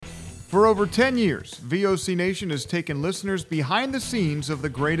For over 10 years, VOC Nation has taken listeners behind the scenes of the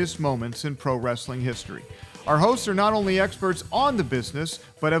greatest moments in pro wrestling history. Our hosts are not only experts on the business,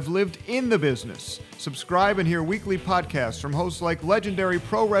 but have lived in the business. Subscribe and hear weekly podcasts from hosts like legendary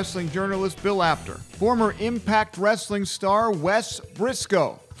pro wrestling journalist Bill Apter, former Impact Wrestling star Wes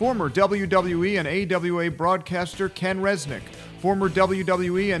Briscoe, former WWE and AWA broadcaster Ken Resnick, former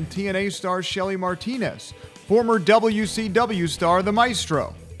WWE and TNA star Shelly Martinez, former WCW star The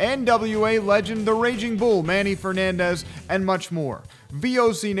Maestro, NWA legend The Raging Bull Manny Fernandez, and much more.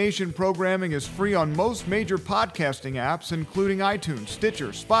 VOC Nation programming is free on most major podcasting apps, including iTunes, Stitcher,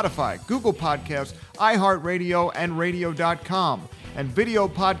 Spotify, Google Podcasts, iHeartRadio, and Radio.com. And video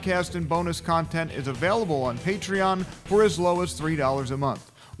podcast and bonus content is available on Patreon for as low as $3 a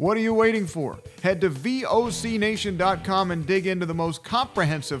month. What are you waiting for? Head to VOCNation.com and dig into the most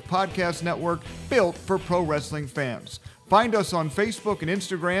comprehensive podcast network built for pro wrestling fans. Find us on Facebook and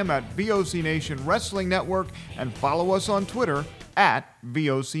Instagram at VOC Nation Wrestling Network and follow us on Twitter at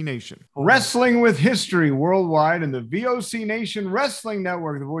VOC Nation. Wrestling with history worldwide and the VOC Nation Wrestling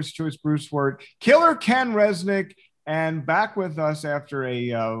Network, the voice of choice, Bruce Wirt, Killer Ken Resnick, and back with us after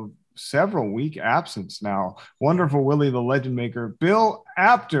a several week absence now, wonderful Willie the Legend Maker, Bill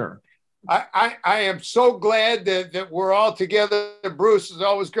Apter. I am so glad that we're all together. Bruce, it's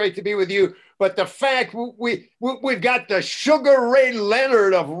always great to be with you. But the fact we've got the Sugar Ray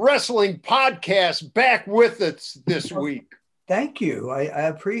Leonard of wrestling podcast back with us this week. Thank you. I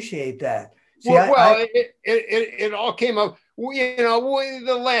appreciate that. See, it all came up.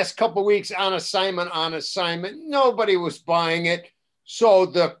 The last couple of weeks on assignment, nobody was buying it. So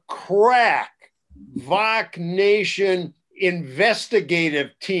the crack VOC Nation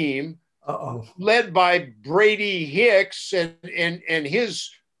investigative team, led by Brady Hicks and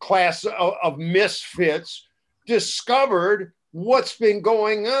his class of misfits, discovered what's been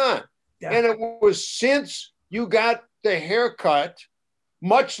going on. Yeah. And it was since you got the haircut,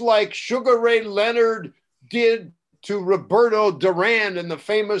 much like Sugar Ray Leonard did to Roberto Duran in the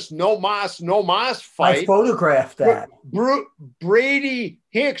famous No Mas fight. I photographed that. Brady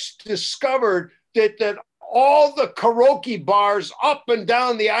Hicks discovered that all the karaoke bars up and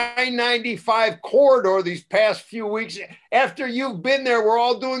down the I-95 corridor these past few weeks, after you've been there, we're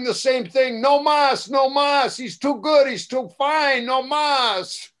all doing the same thing. No mas, he's too good, he's too fine, no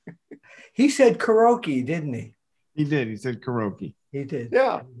mas. He said karaoke, didn't he? He did, he said karaoke. He did.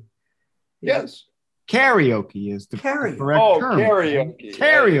 Yeah. Yes. Karaoke is the correct term.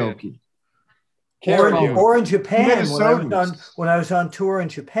 Karaoke. Karaoke. Or in Japan, when I was on tour in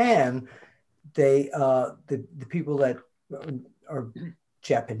Japan, the people that are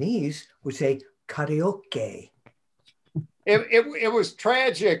Japanese would say karaoke. It was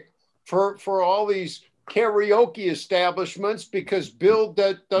tragic for all these karaoke establishments because Bill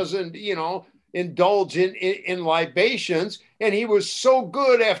doesn't indulge in libations, and he was so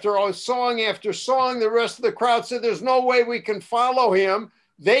good after song, the rest of the crowd said there's no way we can follow him.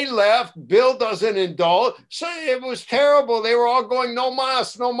 They left. Bill doesn't indulge. So it was terrible. They were all going, no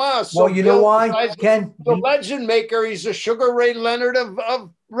mas. Well, so you know why, Ken? The Legend Maker, he's a Sugar Ray Leonard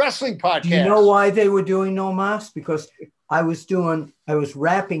of wrestling podcasts. You know why they were doing no mas? Because I was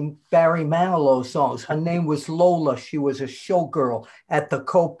rapping Barry Manilow songs. Her name was Lola. She was a showgirl at the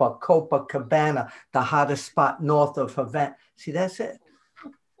Copacabana, the hottest spot north of Havana. See, that's it.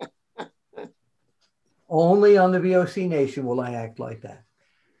 Only on the VOC Nation will I act like that.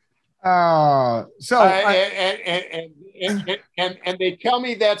 And they tell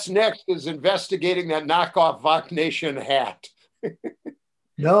me that's next is investigating that knockoff VOC Nation hat.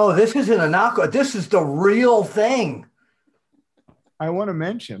 No, this isn't a knockoff. This is the real thing. I want to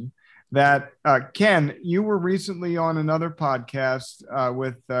mention that, Ken, you were recently on another podcast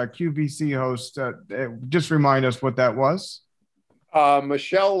with QVC host. Just remind us what that was.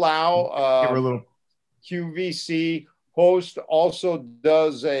 Michelle Lau, QVC host, also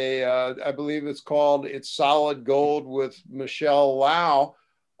does I believe it's called It's Solid Gold with Michelle Lau.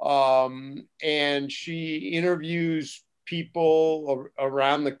 And she interviews people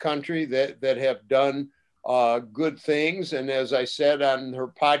around the country that have done good things. And as I said on her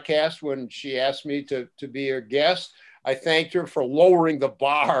podcast, when she asked me to be her guest, I thanked her for lowering the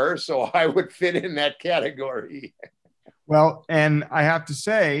bar so I would fit in that category. Well, and I have to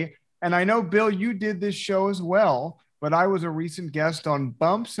say, and I know, Bill, you did this show as well, but I was a recent guest on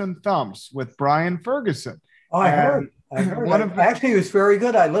Bumps and Thumps with Brian Ferguson. Oh, I heard. Actually, it was very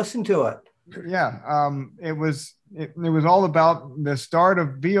good. I listened to it. Yeah, it was all about the start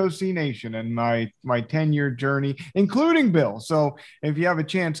of VOC Nation and my 10-year journey, including Bill. So if you have a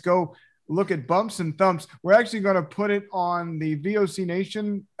chance, go look at bumps and thumps. We're actually going to put it on the VOC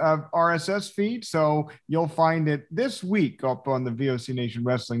Nation RSS feed. So you'll find it this week up on the VOC Nation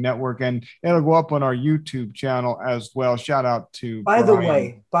Wrestling Network, and it'll go up on our YouTube channel as well. Shout out to By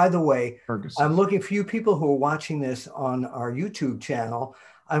the way, Ferguson. I'm looking for you people who are watching this on our YouTube channel.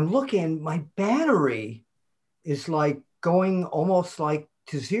 I'm looking, my battery is like going almost like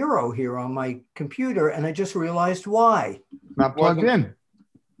to zero here on my computer, and I just realized why. Not plugged in.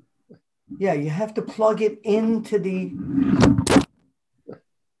 Yeah, you have to plug it into the.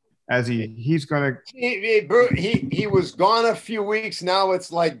 As he's gonna. He was gone a few weeks. Now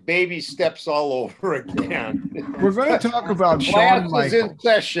it's like baby steps all over again. We're going to talk about Shawn Michaels. In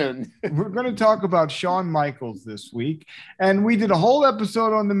session. We're going to talk about Shawn Michaels this week, and we did a whole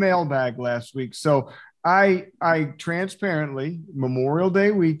episode on the mailbag last week. So I transparently, Memorial Day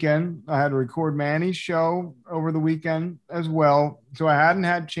weekend, I had to record Manny's show over the weekend as well. So I hadn't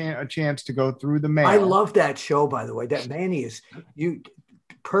had a chance to go through the mail. I love that show, by the way. That Manny is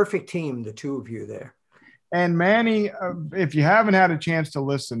perfect team, the two of you there. And Manny, if you haven't had a chance to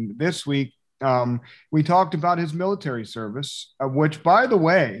listen this week, we talked about his military service, which, by the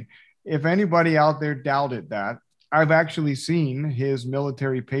way, if anybody out there doubted that, I've actually seen his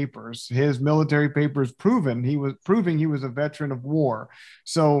military papers. His military papers proving he was a veteran of war.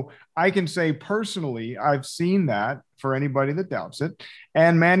 So I can say personally, I've seen that for anybody that doubts it.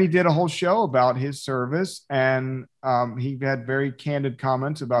 And Manny did a whole show about his service, and he had very candid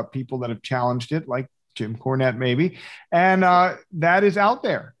comments about people that have challenged it, like Jim Cornette, maybe. And that is out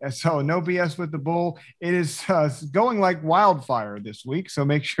there. So no BS with the Bull. It is going like wildfire this week. So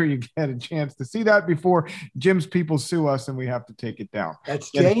make sure you get a chance to see that before Jim's people sue us and we have to take it down. That's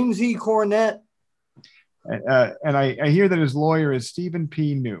James E. Cornette. And I hear that his lawyer is Stephen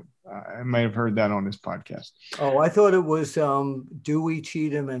P. New. I might have heard that on his podcast. Oh, I thought it was Dewey,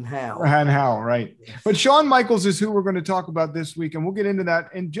 Cheatham, and Howe. And Howe, right. Yes. But Shawn Michaels is who we're going to talk about this week, and we'll get into that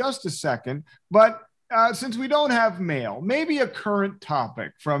in just a second. But since we don't have mail, maybe a current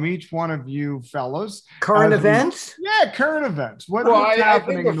topic from each one of you fellows. Current events? Current events. What's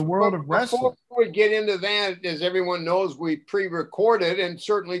happening in the world of wrestling? Before we get into that, as everyone knows, we pre-recorded, and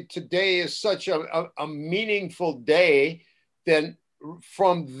certainly today is such a meaningful day. Then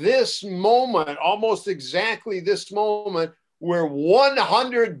from this moment, almost exactly this moment, we're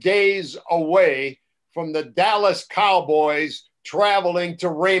 100 days away from the Dallas Cowboys traveling to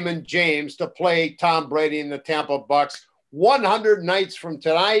Raymond James to play Tom Brady and the Tampa Bucks. 100 nights from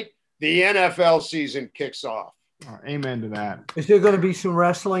tonight, the NFL season kicks off. Oh, amen to that. Is there going to be some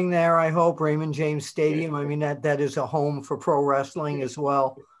wrestling there, I hope? Raymond James Stadium. I mean, that is a home for pro wrestling as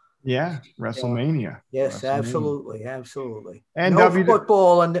well. Yeah, WrestleMania. Yes, WrestleMania. absolutely. And no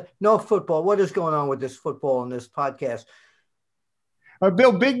football. What is going on with this football and this podcast?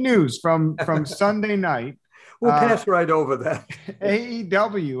 Bill, big news from Sunday night. We'll pass right over that.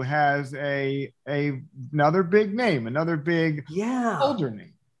 AEW has another big name, another big older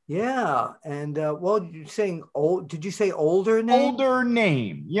name. Yeah, and you're saying old. Did you say older name? Older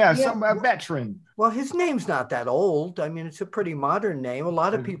name, a veteran. Well, his name's not that old. I mean, it's a pretty modern name. A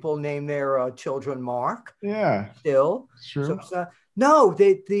lot of people name their children Mark. Yeah, still. Sure. So, no,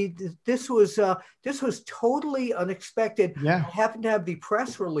 this was totally unexpected. Yeah, I happened to have the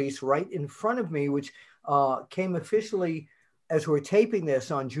press release right in front of me, which came officially as we're taping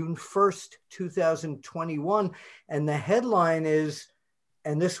this on June 1st, 2021. And the headline is,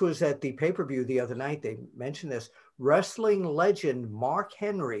 and this was at the pay-per-view the other night, they mentioned this, wrestling legend Mark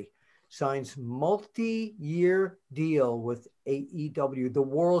Henry signs multi-year deal with AEW. The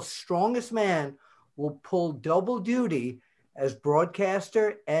world's strongest man will pull double duty as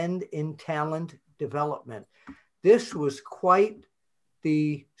broadcaster and in talent development. This was quite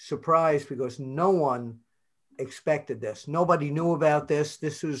the surprise because no one expected this. Nobody knew about this.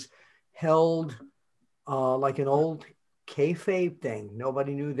 This was held like an old kayfabe thing.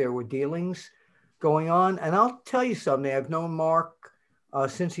 Nobody knew there were dealings going on. And I'll tell you something. I've known Mark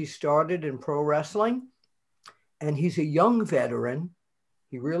since he started in pro wrestling, and he's a young veteran.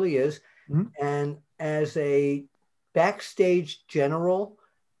 He really is. Mm-hmm. And as a backstage general,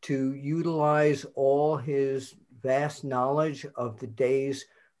 to utilize all his vast knowledge of the days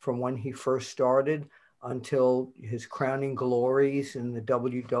from when he first started until his crowning glories in the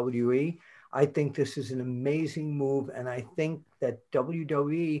WWE. I think this is an amazing move. And I think that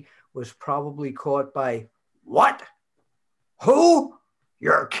WWE was probably caught by, what? Who?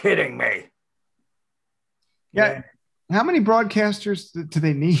 You're kidding me. Yeah. How many broadcasters do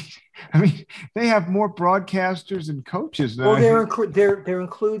they need? I mean, they have more broadcasters and coaches. Well, they're going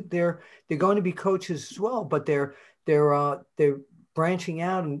to be coaches as well, but they're branching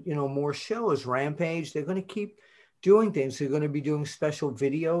out and, more shows. Rampage, they're going to keep doing things. They're going to be doing special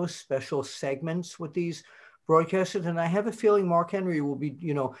videos, special segments with these broadcasters. And I have a feeling Mark Henry will be,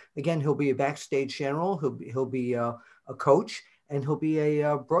 again, he'll be a backstage general. He'll be a coach, and he'll be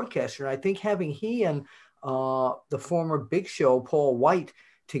a broadcaster. And I think having he and the former Big Show, Paul White,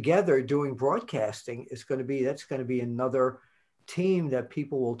 together doing broadcasting that's going to be another team that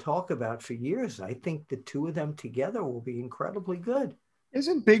people will talk about for years. I think the two of them together will be incredibly good.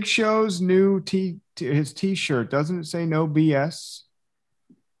 Isn't Big Show's new his T-shirt? Doesn't it say "No BS"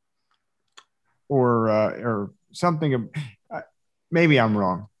 or something? Maybe I'm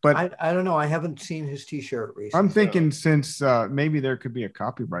wrong, but I don't know. I haven't seen his T-shirt recently. I'm thinking since maybe there could be a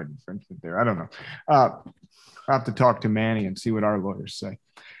copyright infringement there. I don't know. I'll have to talk to Manny and see what our lawyers say.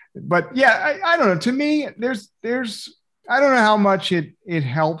 But yeah, I don't know. To me, there's I don't know how much it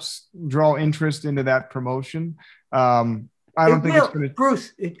helps draw interest into that promotion. I don't think it's going to.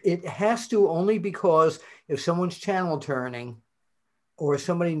 Bruce, it has to, only because if someone's channel turning or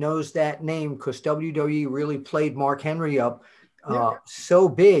somebody knows that name, because WWE really played Mark Henry up so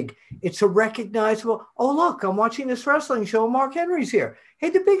big, it's a recognizable, oh, look, I'm watching this wrestling show. Mark Henry's here.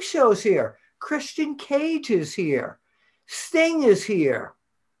 Hey, the Big Show's here. Christian Cage is here. Sting is here.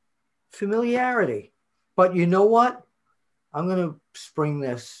 Familiarity. But you know what? I'm going to spring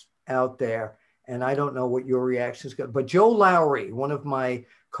this out there, and I don't know what your reaction is going to be. But Joe Lowry, one of my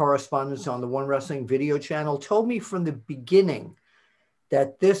correspondents on the One Wrestling video channel, told me from the beginning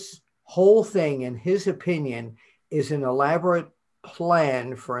that this whole thing, in his opinion, is an elaborate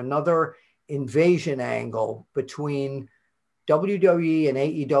plan for another invasion angle between WWE and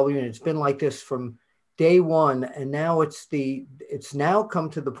AEW. And it's been like this from day one. And now it's now come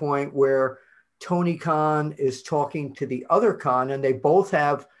to the point where Tony Khan is talking to the other Khan, and they both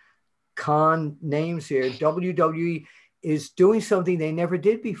have Khan names here. WWE is doing something they never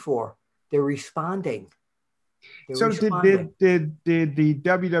did before. They're responding. Did the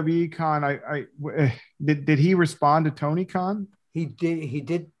WWE Khan? Did he respond to Tony Khan? He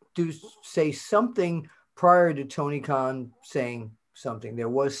did say something prior to Tony Khan saying something. There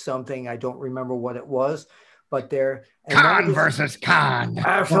was something, I don't remember what it was, but there. Khan versus Khan.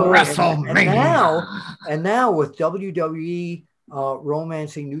 Absolutely. WrestleMania. And now with WWE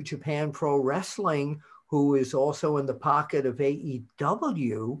romancing New Japan Pro Wrestling, who is also in the pocket of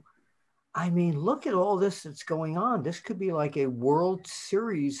AEW. I mean, look at all this that's going on. This could be like a World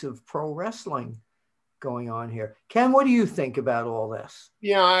Series of pro wrestling going on here. Ken, what do you think about all this?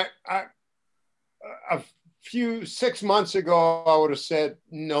 Yeah, a few 6 months ago, I would have said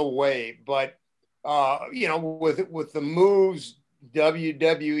no way. But with the moves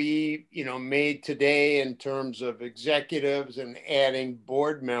WWE made today in terms of executives and adding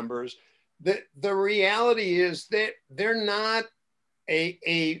board members, the reality is that they're not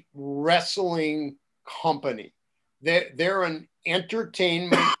a wrestling company. They're an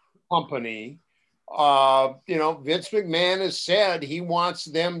entertainment company. Vince McMahon has said he wants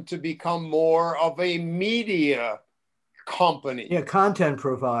them to become more of a media company. Yeah, content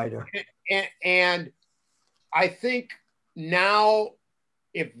provider. And I think now,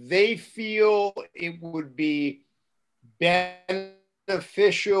 if they feel it would be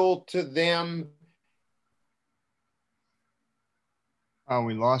beneficial to them. Oh,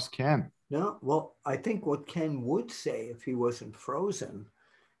 we lost Ken. No, well, I think what Ken would say if he wasn't frozen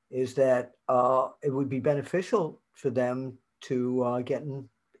is that it would be beneficial for them to get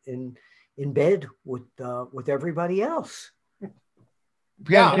in bed with everybody else.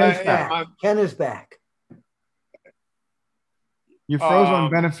 Ken is back. You froze on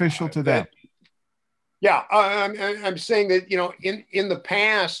beneficial to them. Yeah, I'm saying that in the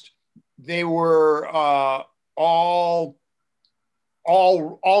past they were all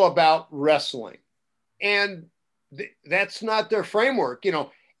about wrestling, and that's not their framework.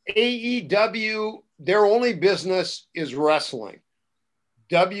 AEW, their only business is wrestling.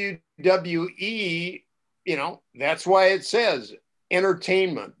 WWE, that's why it says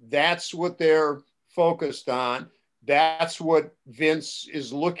entertainment. That's what they're focused on. That's what Vince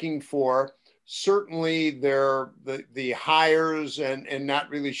is looking for. Certainly they're the hires and not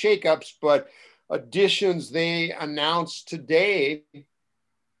really shakeups, but additions they announced today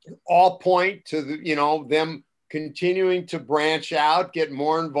all point to them continuing to branch out, get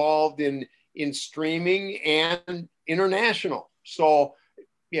more involved in streaming and international. So,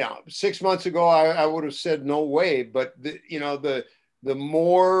 6 months ago I would have said no way, but the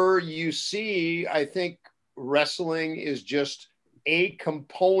more you see, I think wrestling is just a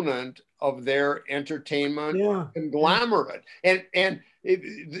component of their entertainment Yeah. conglomerate.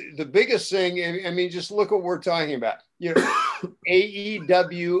 The biggest thing, I mean, just look what we're talking about. You know,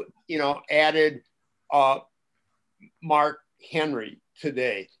 AEW, you know, added Mark Henry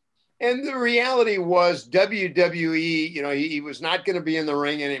today. And the reality was WWE, you know, he was not going to be in the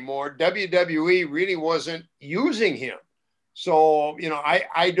ring anymore. WWE really wasn't using him. So, you know,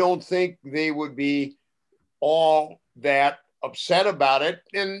 I don't think they would be all that upset about it.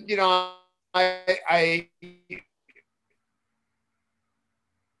 And, you know, I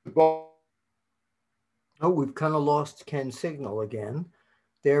Oh, we've kind of lost Ken's signal again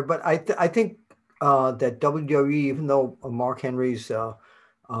there, but I think that WWE, even though Mark Henry's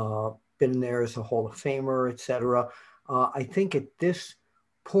been there as a Hall of Famer, etc., I think at this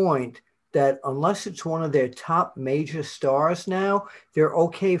point that unless it's one of their top major stars now, they're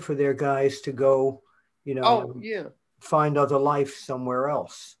okay for their guys to go, you know, find other life somewhere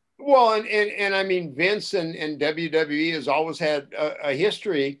else. Well, and I mean, Vince and WWE has always had a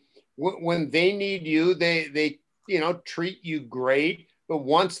history. When they need you, they you know, treat you great. But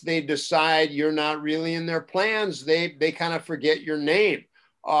once they decide you're not really in their plans, they kind of forget your name.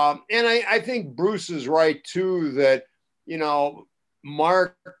 And I think Bruce is right too, that, you know,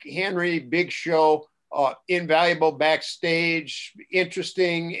 Mark Henry, Big Show, invaluable backstage,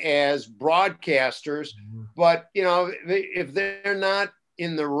 interesting as broadcasters. Mm-hmm. But, you know, if they're not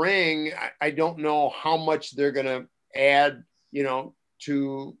in the ring, I don't know how much they're going to add, you know,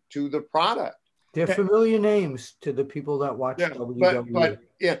 to the product. They're familiar names to the people that watch WWE. But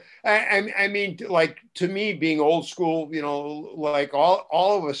yeah, I mean, like, to me, being old school, you know, like all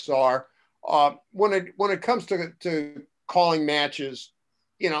of us are, when it comes to calling matches,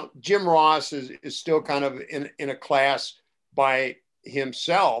 you know, Jim Ross is still kind of in a class by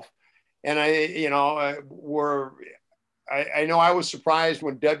himself. And I know I was surprised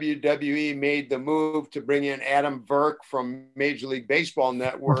when WWE made the move to bring in Adam Burke from Major League Baseball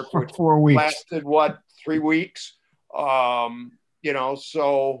Network, which 4 weeks. Lasted, what, 3 weeks? You know,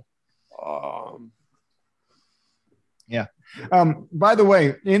 so. Yeah. By the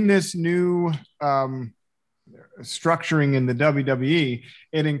way, in this new structuring in the WWE,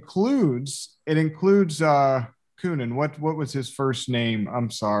 it includes Coonan. What was his first name?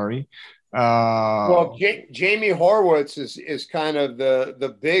 I'm sorry. Well, Jamie Horowitz is kind of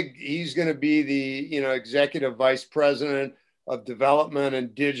the big. He's going to be the, you know, executive vice president of development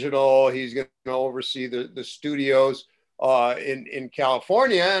and digital. He's going to oversee the studios in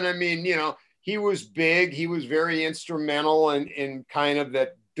California. And I mean, you know, he was big. He was very instrumental in kind of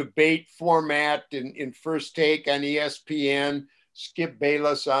that debate format in First Take on ESPN, Skip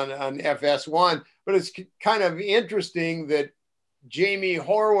Bayless on FS1. But it's kind of interesting that Jamie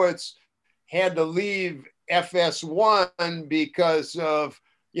Horowitz had to leave FS1 because of,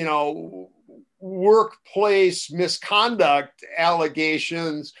 you know, workplace misconduct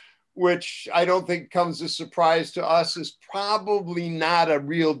allegations, which I don't think comes as a surprise to us, is probably not a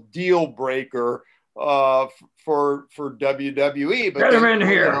real deal breaker for WWE. But get him in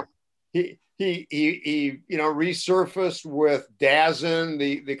here. You know, he you know, resurfaced with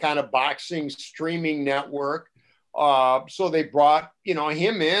DAZN, the kind of boxing streaming network. So they brought, you know,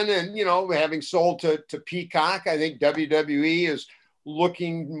 him in, and, you know, having sold to Peacock, I think WWE is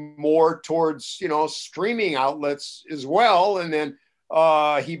looking more towards, you know, streaming outlets as well. And then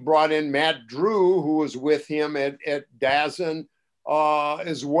he brought in Matt Drew, who was with him at DAZN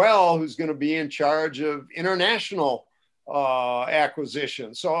as well, who's going to be in charge of international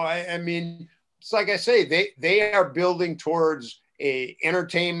acquisition. So I mean, it's like I say, they are building towards a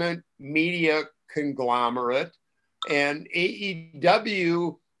entertainment media conglomerate. And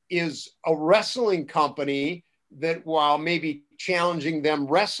AEW is a wrestling company that, while maybe challenging them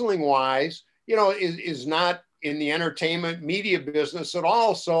wrestling wise, you know, is not in the entertainment media business at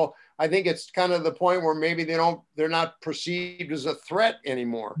all. So I think it's kind of the point where maybe they're not perceived as a threat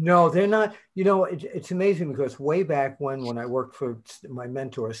anymore. No, they're not. You know, it's amazing because way back when I worked for my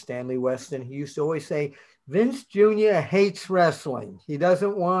mentor, Stanley Weston, he used to always say, Vince Jr. hates wrestling. He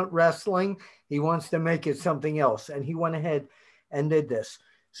doesn't want wrestling. He wants to make it something else. And he went ahead and did this.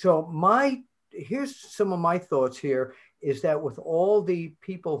 So here's some of my thoughts here is that with all the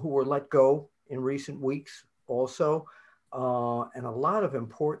people who were let go in recent weeks also, and a lot of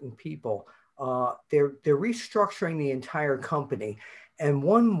important people, they're restructuring the entire company. And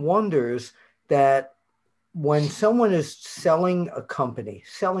one wonders that when someone is selling a company,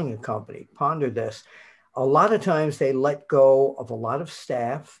 ponder this, a lot of times they let go of a lot of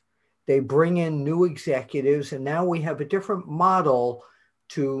staff. They bring in new executives, and now we have a different model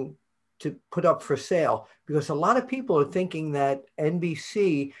to to put up for sale, because a lot of people are thinking that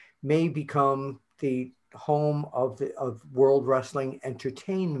NBC may become the home of World Wrestling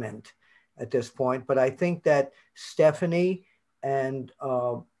Entertainment at this point. But I think that Stephanie and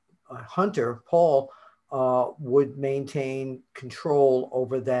Hunter Paul would maintain control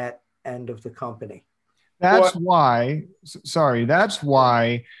over that end of the company. That's why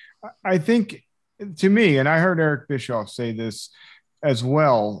I think, to me, and I heard Eric Bischoff say this as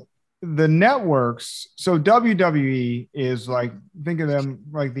well, the networks, so WWE is like, think of them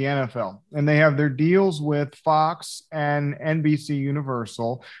like the NFL, and they have their deals with Fox and NBC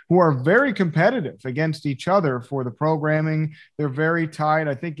Universal, who are very competitive against each other for the programming. They're very tight.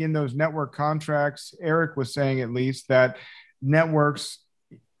 I think in those network contracts, Eric was saying at least that networks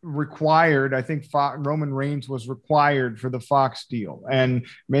required, I think Roman Reigns was required for the Fox deal, and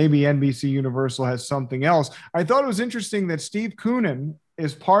maybe NBC Universal has something else. I thought it was interesting that Steve Koonin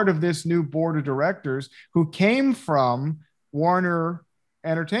is part of this new board of directors, who came from Warner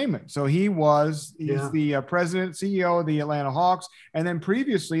Entertainment. So he's the president, CEO of the Atlanta Hawks, and then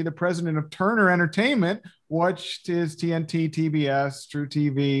previously the president of Turner Entertainment, which is TNT, TBS, True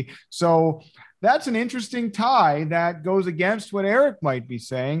TV. So that's an interesting tie that goes against what Eric might be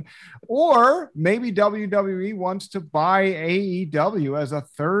saying. Or maybe WWE wants to buy AEW as a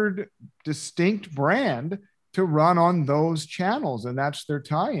third distinct brand to run on those channels, and that's their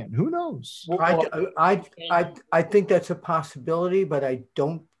tie-in. Who knows? I think that's a possibility, but I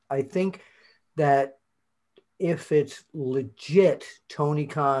think that if it's legit, Tony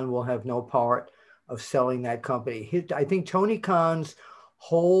Khan will have no part of selling that company. I think Tony Khan's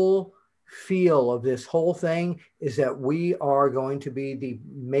whole feel of this whole thing is that we are going to be the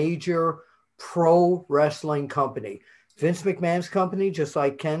major pro wrestling company. Vince McMahon's company, just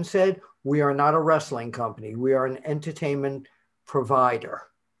like Ken said, we are not a wrestling company. We are an entertainment provider.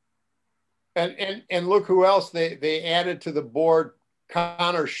 And look who else they added to the board,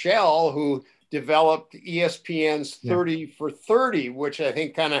 Connor Schell, who developed ESPN's 30 for 30, which I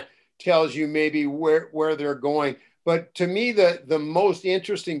think kind of tells you maybe where they're going. But to me, the most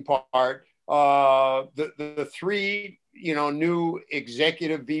interesting part, the three new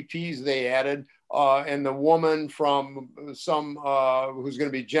executive VPs they added, and the woman from some who's going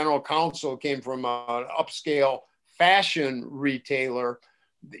to be general counsel came from an upscale fashion retailer.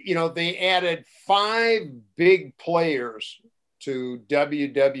 They added 5 big players to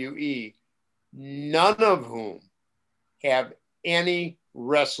WWE, none of whom have any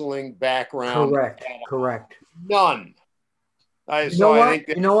wrestling background. Correct. None. You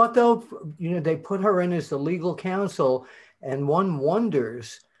know what though? They put her in as the legal counsel, and one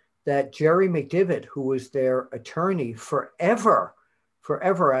wonders that Jerry McDevitt, who was their attorney forever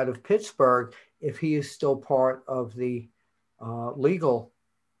out of Pittsburgh, if he is still part of the legal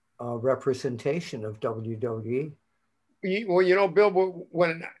representation of WWE. Well, Bill,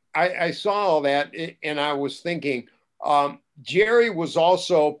 when I saw all that, and I was thinking, Jerry was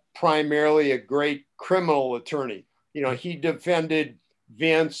also primarily a great criminal attorney. He defended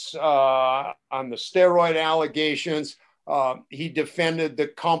Vince on the steroid allegations. He defended the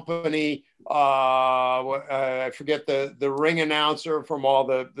company. I forget the ring announcer from all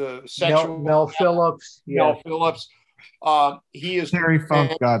the sexual. Mel Phillips. Mel Phillips. He is Terry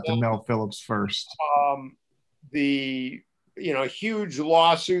Funk got to Mel Phillips first. The huge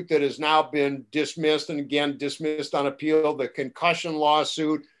lawsuit that has now been dismissed, and again dismissed on appeal, the concussion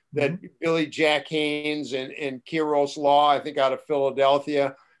lawsuit that Billy Jack Haynes and Kiros Law, I think out of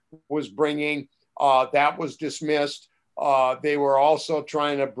Philadelphia, was bringing. That was dismissed. They were also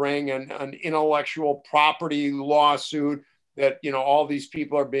trying to bring an intellectual property lawsuit that, all these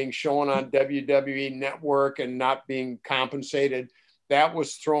people are being shown on WWE Network and not being compensated. That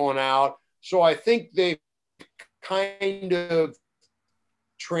was thrown out. So I think they kind of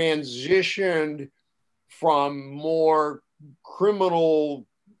transitioned from more criminal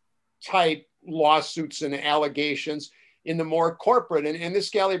type lawsuits and allegations into more corporate. And this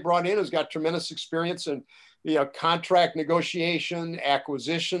gal he brought in has got tremendous experience in contract negotiation,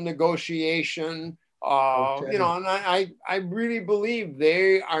 acquisition negotiation, and I really believe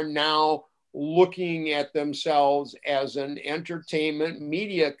they are now looking at themselves as an entertainment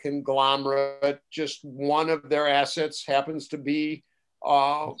media conglomerate. Just one of their assets happens to be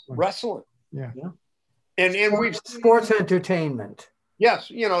wrestling. Yeah. And we've sports entertainment. Yes.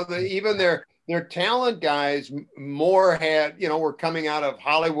 Even their talent guys more were coming out of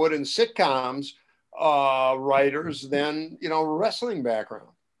Hollywood and sitcoms writers than, wrestling background.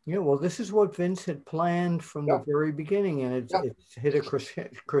 Yeah, well, this is what Vince had planned from the very beginning, and it's hit a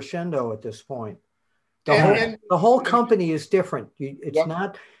crescendo at this point. The whole company is different. It's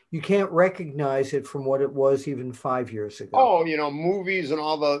not, You can't recognize it from what it was even 5 years ago. Oh, movies and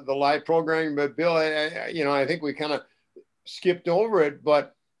all the live programming. But Bill, I think we kind of skipped over it.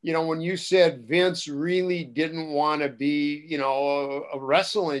 But, when you said Vince really didn't want to be, a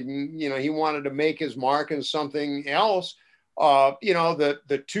wrestling, he wanted to make his mark in something else.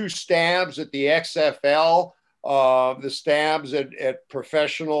 The two stabs at the XFL, the stabs at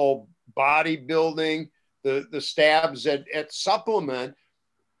professional bodybuilding, the stabs at supplement.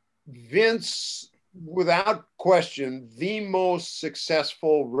 Vince, without question, the most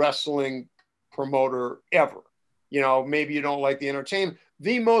successful wrestling promoter ever. Maybe you don't like the entertainment,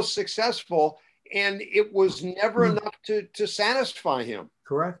 the most successful, and it was never enough to satisfy him.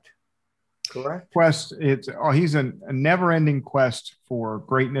 Correct. Quest, he's a never-ending quest for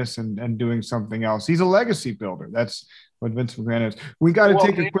greatness and doing something else. He's a legacy builder. That's what Vince McMahon is. We got to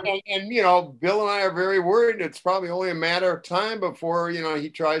take a quick... And Bill and I are very worried. It's probably only a matter of time before, he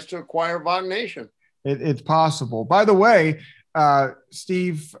tries to acquire Vogue Nation. It's possible. By the way,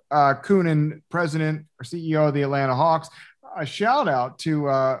 Steve Koonin, president or CEO of the Atlanta Hawks, a shout out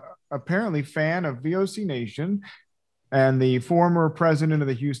to apparently fan of VOC Nation and the former president of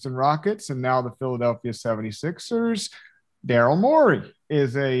the Houston Rockets and now the Philadelphia 76ers, Daryl Morey,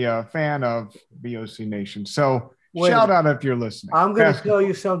 is a fan of VOC Nation. So shout out if you're listening. I'm going to tell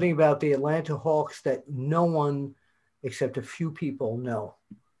you something about the Atlanta Hawks that no one except a few people know.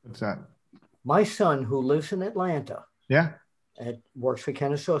 What's that? My son, who lives in Atlanta, and works for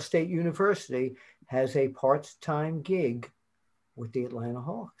Kennesaw State University, has a part-time gig with the Atlanta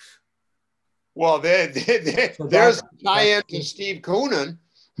Hawks. Well, there's a tie-in to Steve Koonin.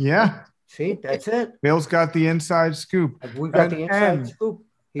 Yeah. See, that's it. Bill's got the inside scoop. We got the inside scoop.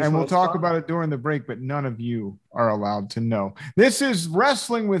 And we'll talk about it during the break, but none of you are allowed to know. This is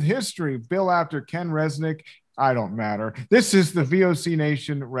Wrestling with History. Bill Apter, Ken Resnick. I don't matter. This is the VOC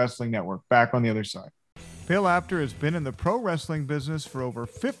Nation Wrestling Network. Back on the other side. Bill Apter has been in the pro wrestling business for over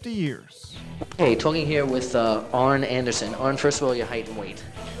 50 years. Hey, talking here with Arn Anderson. Arn, first of all, your height and weight.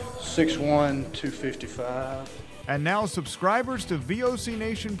 6'1", 255. And now subscribers to VOC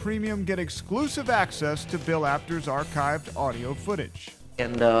Nation Premium get exclusive access to Bill Apter's archived audio footage.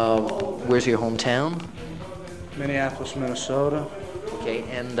 And where's your hometown? Minneapolis, Minnesota. Okay,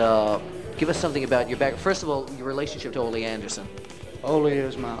 and give us something about your back. First of all, your relationship to Ole Anderson. Ole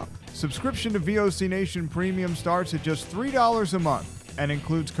is my... Subscription to VOC Nation Premium starts at just $3 a month and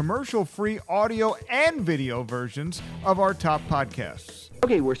includes commercial-free audio and video versions of our top podcasts.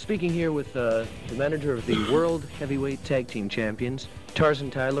 Okay, we're speaking here with the manager of the World Heavyweight Tag Team Champions,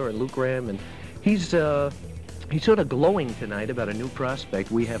 Tarzan Tyler and Luke Ram, and he's sort of glowing tonight about a new prospect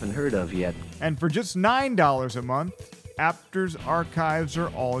we haven't heard of yet. And for just $9 a month, Apter's archives are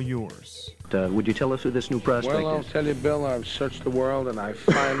all yours. Would you tell us who this new prospect is? Well, I'll tell you, Bill, I've searched the world, and I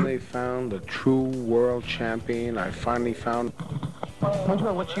finally found a true world champion. I finally found...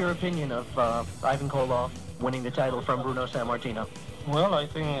 Well, what's your opinion of Ivan Koloff winning the title from Bruno Sammartino? Well, I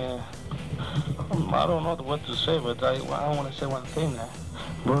think, I don't know what to say, but I want to say one thing.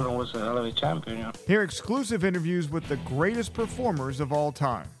 Bruno was a hell of a champion. Hear exclusive interviews with the greatest performers of all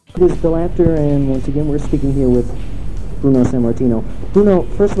time. This is Bill Apter, and once again, we're speaking here with Bruno Sammartino. Bruno,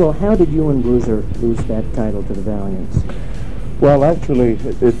 first of all, how did you and Bruiser lose that title to the Valiants? Well, actually,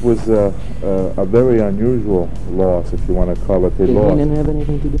 it was a very unusual loss, if you want to call it a loss. Did Heenan have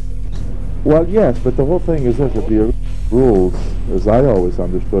anything to do? Well, yes, but the whole thing is this: that the rules, as I always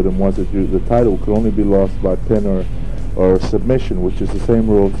understood them, was that the title could only be lost by pin or submission, which is the same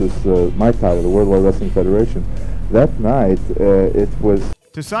rules as my title, the World Wide Wrestling Federation. That night, it was...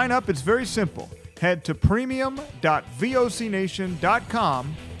 To sign up, it's very simple. Head to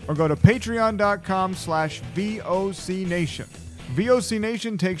premium.vocnation.com or go to patreon.com/VOCNation. VOC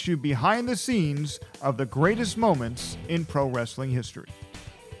Nation takes you behind the scenes of the greatest moments in pro wrestling history.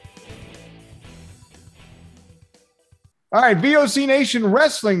 All right, VOC Nation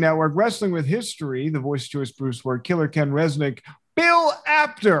Wrestling Network, Wrestling with History, the voice choice Bruce Ward, Killer Ken Resnick, Bill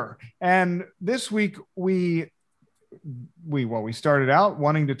Apter. And this week we started out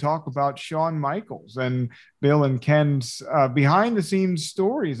wanting to talk about Shawn Michaels and Bill and Ken's behind-the-scenes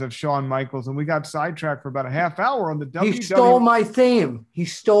stories of Shawn Michaels, and we got sidetracked for about a half hour on the WWE. He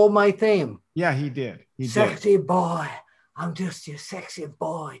stole my theme. Yeah, he did. Sexy boy. I'm just your sexy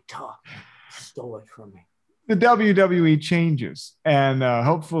boy talk. Stole it from me. the WWE changes, and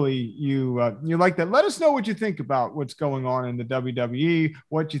hopefully you like that. Let us know what you think about what's going on in the WWE,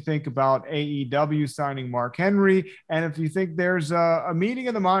 what you think about AEW signing Mark Henry, and if you think there's a meeting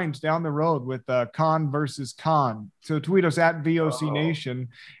of the minds down the road with Khan versus Khan. So tweet us at VOC Nation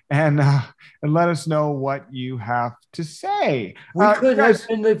and let us know what you have to say. We could guys, have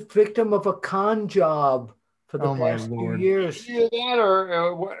been the victim of a con job for the past few years. Either that,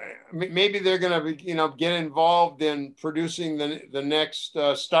 or maybe they're going to, get involved in producing the next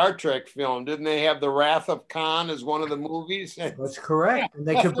Star Trek film. Didn't they have the Wrath of Khan as one of the movies? That's correct. And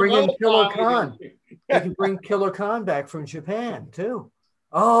they could bring in Killer Khan. They could bring Killer Khan back from Japan too.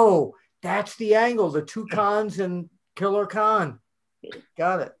 Oh, that's the angle. The two Khans and Killer Khan.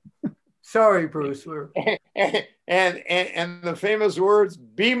 Got it. Sorry, Bruce. And the famous words,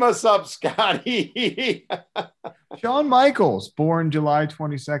 beam us up, Scotty. Shawn Michaels, born July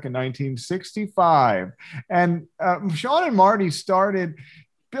 22nd, 1965. And Shawn and Marty started,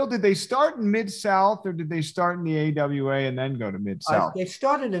 Bill, did they start in Mid-South or did they start in the AWA and then go to Mid-South? They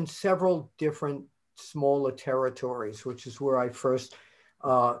started in several different smaller territories, which is where I first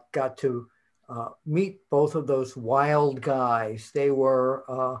got to meet both of those wild guys. They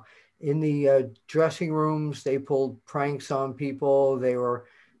were in the dressing rooms. They pulled pranks on people. They were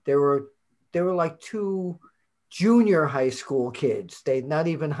like two junior high school kids. They not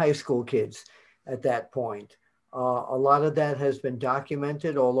even high school kids at that point. A lot of that has been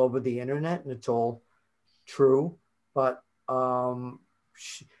documented all over the internet, and it's all true. But the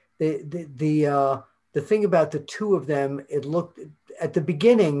thing about the two of them, it looked at the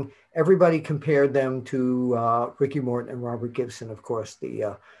beginning, everybody compared them to Ricky Morton and Robert Gibson, of course,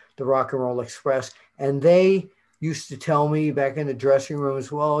 the Rock and Roll Express. And they used to tell me back in the dressing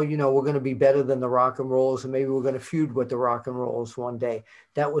rooms, well, we're going to be better than the Rock and Rolls, and maybe we're going to feud with the Rock and Rolls one day.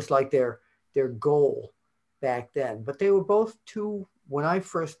 That was like their goal back then. But they were both two, when I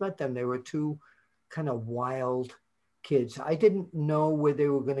first met them, they were two kind of wild kids. I didn't know where they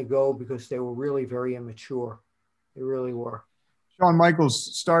were going to go because they were really very immature. They really were. Shawn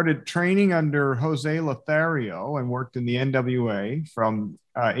Michaels started training under Jose Lothario and worked in the NWA from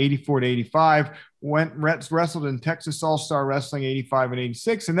 84 to 85, wrestled in Texas All-Star Wrestling 85 and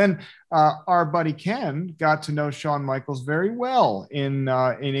 86. And then our buddy Ken got to know Shawn Michaels very well in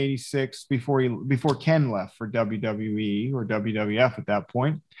 86 before Ken left for WWE or WWF at that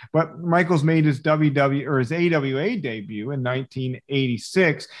point. But Michaels made his AWA debut in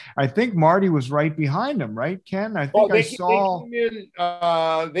 1986. I think Marty was right behind him, right, Ken? I think they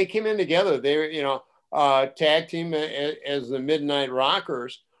came in together. They were, tag team as the Midnight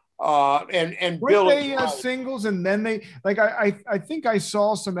Rockers. And were Bill they singles, and then they I think I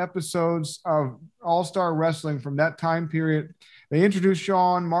saw some episodes of All-Star Wrestling from that time period. They introduced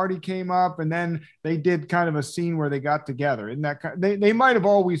Shawn, Marty came up, and then they did kind of a scene where they got together. Isn't that they might have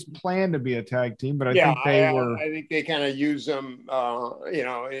always planned to be a tag team, but I think they were. I think they kind of used them,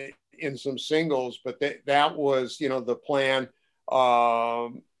 in some singles, but that was the plan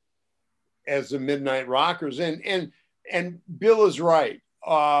as the Midnight Rockers, and Bill is right.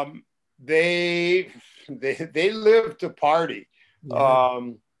 They lived to party. Yeah.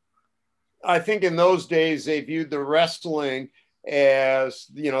 I think in those days they viewed the wrestling as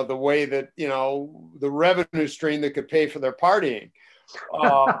the way that the revenue stream that could pay for their partying.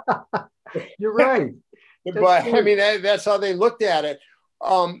 You're right. But I mean that's how they looked at it.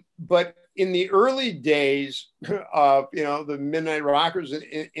 But in the early days of the Midnight Rockers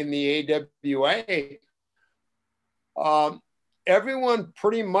in the AWA, everyone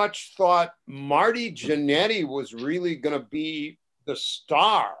pretty much thought Marty Jannetty was really going to be the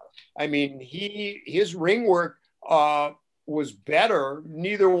star. I mean, his ring work was better.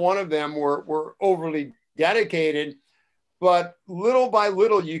 Neither one of them were overly dedicated, but little by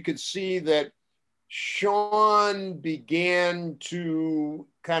little, you could see that Shawn began to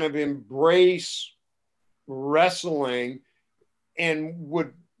kind of embrace wrestling, and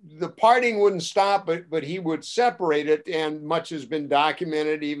the partying wouldn't stop, but he would separate it. And much has been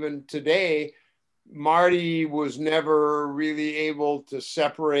documented even today. Marty was never really able to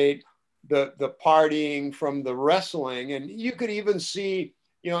separate the partying from the wrestling. And you could even see,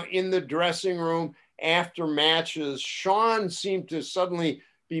 in the dressing room after matches, Shawn seemed to suddenly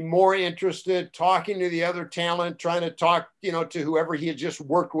be more interested talking to the other talent, trying to talk, to whoever he had just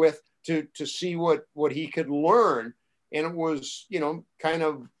worked with to see what he could learn. And it was, kind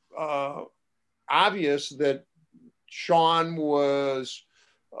of obvious that Shawn was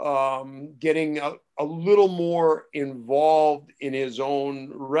getting a little more involved in his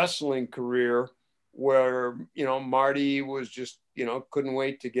own wrestling career, where, Marty was just, couldn't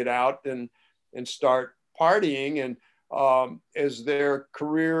wait to get out and start partying. And as their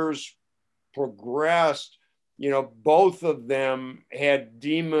careers progressed, both of them had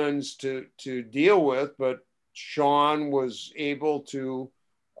demons to deal with, but Shawn was able to,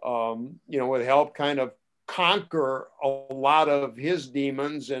 with help, kind of conquer a lot of his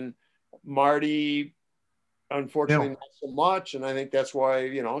demons, and Marty, unfortunately, not so much. And I think that's why,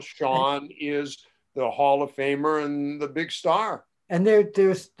 Shawn is the Hall of Famer and the big star. And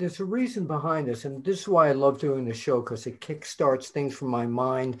there's a reason behind this, and this is why I love doing the show, because it kickstarts things from my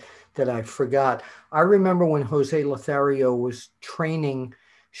mind that I forgot. I remember when Jose Lothario was training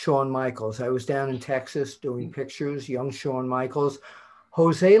Shawn Michaels. I was down in Texas doing pictures, young Shawn Michaels.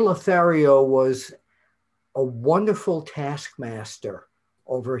 Jose Lothario was a wonderful taskmaster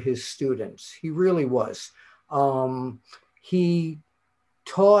over his students. He really was. He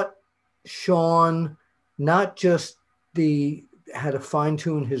taught Shawn not just how to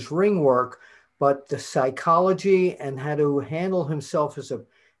fine-tune his ring work, but the psychology and how to handle himself as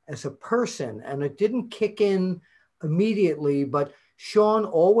a person. And it didn't kick in immediately, but Shawn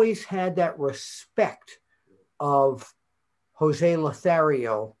always had that respect of Jose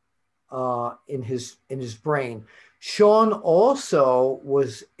Lothario in his brain. Shawn also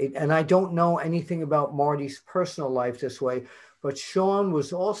was, and I don't know anything about Marty's personal life this way, but Shawn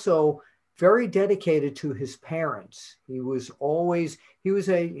was also very dedicated to his parents. He was a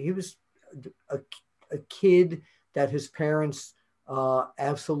kid that his parents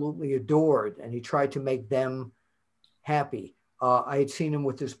absolutely adored, and he tried to make them happy. I had seen him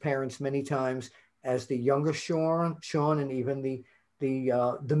with his parents many times as the younger Shawn, and even the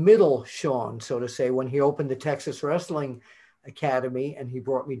middle Shawn, so to say, when he opened the Texas Wrestling Academy, and he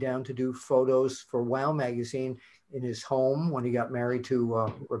brought me down to do photos for WOW magazine in his home when he got married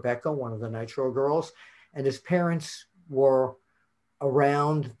to Rebecca, one of the Nitro girls. And his parents were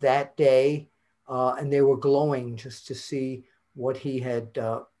around that day, and they were glowing just to see what he had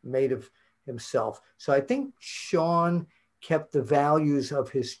made of himself. So I think Shawn kept the values of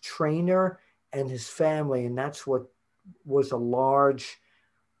his trainer and his family, and that's what was a large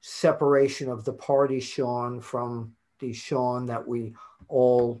separation of the party Shawn from the Shawn that we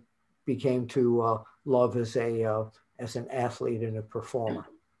all became to love as an athlete and a performer.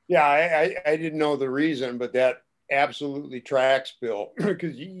 Yeah, I didn't know the reason, but that absolutely tracks, Bill,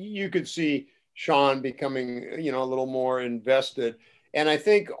 because you could see Shawn becoming, a little more invested. And I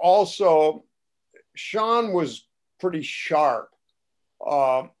think also Shawn was pretty sharp,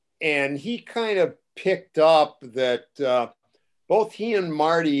 and he kind of picked up that both he and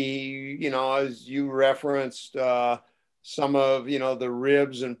Marty, as you referenced, some of, the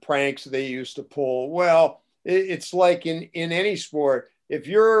ribs and pranks they used to pull. Well, it's like in any sport, if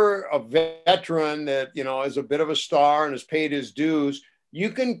you're a veteran that, is a bit of a star and has paid his dues,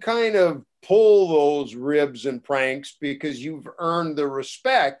 you can kind of pull those ribs and pranks because you've earned the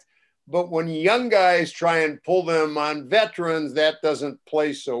respect. But when young guys try and pull them on veterans, that doesn't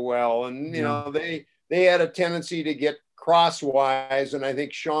play so well. And, they had a tendency to get crosswise. And I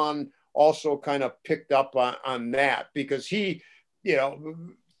think Shawn also kind of picked up on that, because he,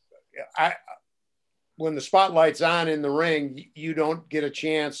 when the spotlight's on in the ring, you don't get a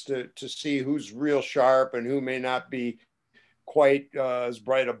chance to see who's real sharp and who may not be quite as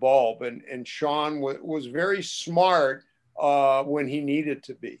bright a bulb. And Shawn was very smart when he needed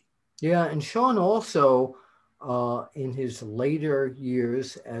to be. Yeah, and Shawn also, in his later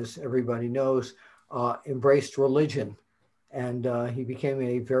years, as everybody knows, embraced religion. And he became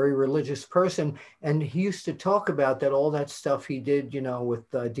a very religious person. And he used to talk about that, all that stuff he did, with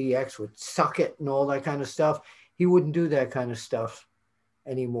DX, with Suck It and all that kind of stuff. He wouldn't do that kind of stuff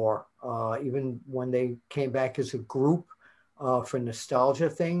anymore. Even when they came back as a group for nostalgia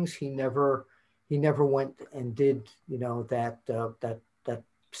things, he never went and did, that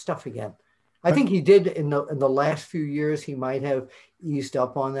stuff again. I think he did in the last few years. He might have eased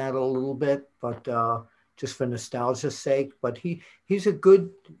up on that a little bit, but just for nostalgia's sake. But he's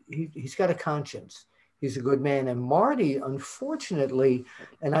got a conscience. He's a good man. And Marty, unfortunately,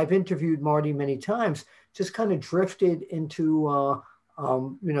 and I've interviewed Marty many times, just kind of drifted into,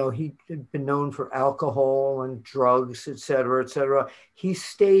 he had been known for alcohol and drugs, et cetera, et cetera. He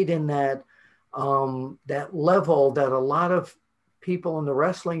stayed in that level that a lot of people in the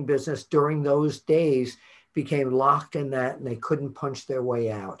wrestling business during those days became locked in that, and they couldn't punch their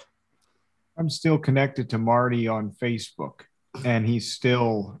way out. I'm still connected to Marty on Facebook, and he's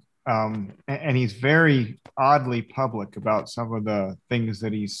still, and he's very oddly public about some of the things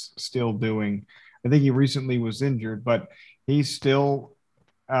that he's still doing. I think he recently was injured, but he's still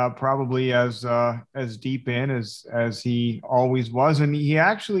probably as deep in as he always was. And he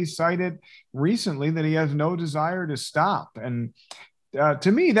actually cited recently that he has no desire to stop. And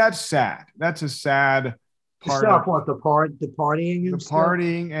to me, that's sad. That's a sad part. Stop what the partying and stuff?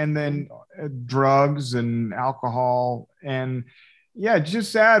 Partying, and then drugs and alcohol, and yeah, it's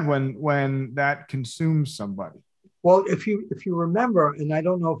just sad when that consumes somebody. Well, if you remember, and I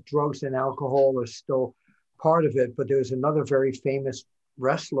don't know if drugs and alcohol are still part of it, but there's another very famous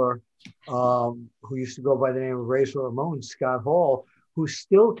wrestler who used to go by the name of Razor Ramon, Scott Hall, who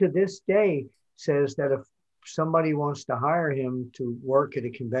still to this day says that if somebody wants to hire him to work at a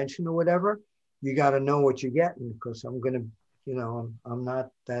convention or whatever, you got to know what you're getting, because I'm going to, I'm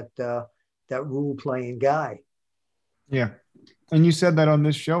not that rule playing guy. Yeah. And you said that on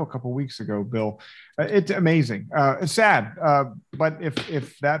this show a couple of weeks ago, Bill. It's amazing. It's sad. But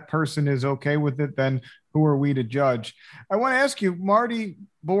if that person is okay with it, then who are we to judge? I want to ask you, Marty,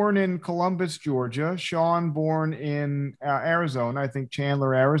 born in Columbus, Georgia, Sean born in Arizona, I think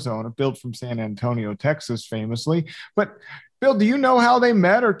Chandler, Arizona, built from San Antonio, Texas, famously. But Bill, do you know how they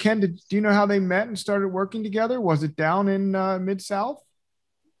met, or Ken, do you know how they met and started working together? Was it down in Mid-South?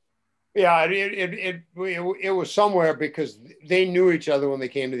 Yeah, it was somewhere, because they knew each other when they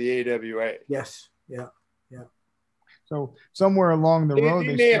came to the AWA. Yes, yeah. So somewhere along the road,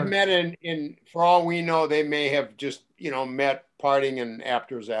 they may have met in, for all we know, they may have just met partying in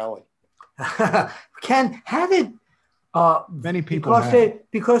Apter's Alley. Ken, how did many people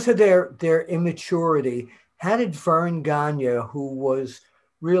because of their immaturity, how did Vern Gagne, who was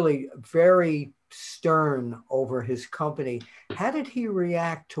really very stern over his company, how did he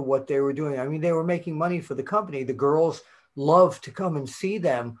react to what they were doing? I mean, they were making money for the company. The girls loved to come and see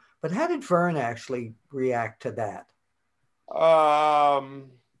them. But how did Vern actually react to that? I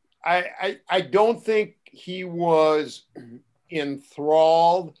don't think he was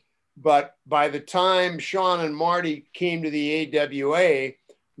enthralled, but by the time Sean and Marty came to the AWA,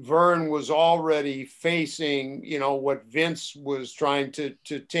 Vern was already facing, what Vince was trying to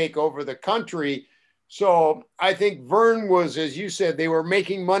take over the country. So I think Vern was, as you said, they were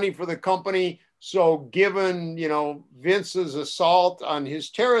making money for the company. So given, Vince's assault on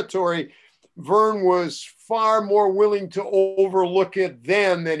his territory, Vern was far more willing to overlook it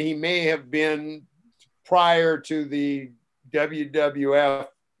then than he may have been prior to the WWF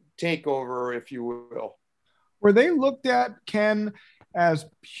takeover, if you will. Were they looked at, Ken, as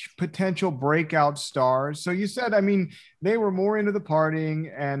potential breakout stars? So you said, they were more into the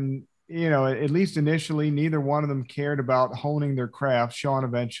partying, and at least initially, neither one of them cared about honing their craft. Sean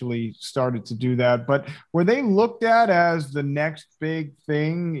eventually started to do that. But were they looked at as the next big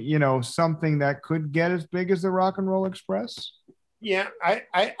thing, something that could get as big as the Rock and Roll Express? Yeah,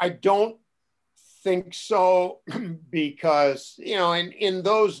 I don't think so, because, in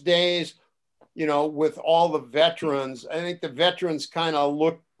those days, with all the veterans, I think the veterans kind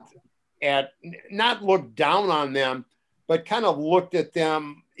of not looked down on them, but kind of looked at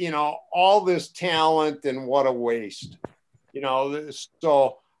them, all this talent and what a waste,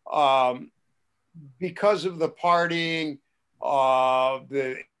 so because of the partying,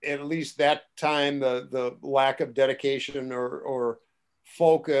 at least that time, the lack of dedication or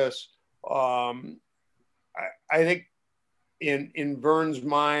focus, I think in Vern's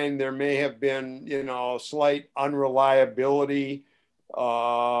mind, there may have been, a slight unreliability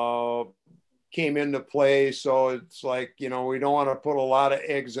came into play. So it's like, we don't want to put a lot of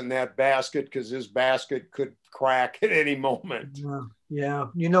eggs in that basket, because this basket could crack at any moment. Yeah.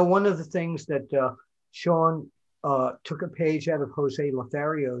 One of the things that Sean took a page out of Jose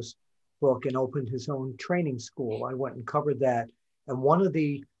Lothario's book and opened his own training school. I went and covered that. And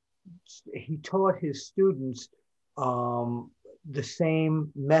he taught his students the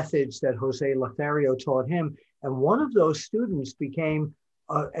same methods that Jose Lothario taught him. And one of those students became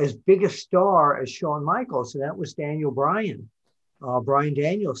as big a star as Shawn Michaels, and that was Daniel Bryan, Bryan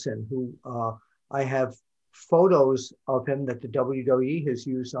Danielson, who I have photos of him that the WWE has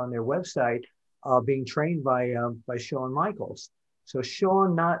used on their website, being trained by Shawn Michaels. So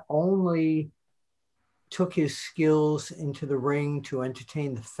Shawn not only took his skills into the ring to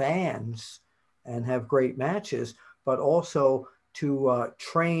entertain the fans and have great matches, but also to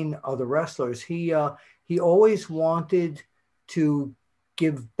train other wrestlers. He always wanted to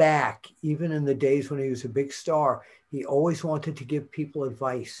give back, even in the days when he was a big star. He always wanted to give people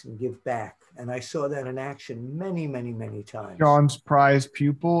advice and give back. And I saw that in action many, many, many times. Sean's prized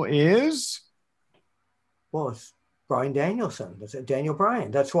pupil is? Well, it's Bryan Danielson. That's Daniel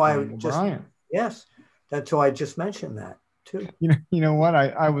Bryan. That's why Yes. That's why I just mentioned that too. You know what?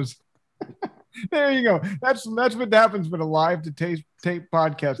 I was There you go. That's what happens with a live to tape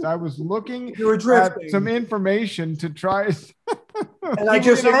podcast. I was looking You were at drifting. some information to try. And I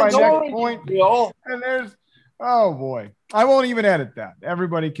just my answered next it. point. And there's, oh boy, I won't even edit that.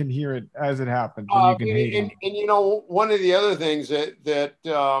 Everybody can hear it as it happens, and you can hate it. And you know, one of the other things that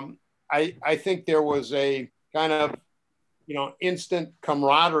I think there was a kind of, you know, instant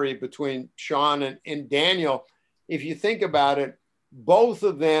camaraderie between Shawn and Daniel. If you think about it, both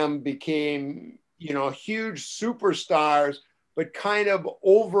of them became, you know, huge superstars, but kind of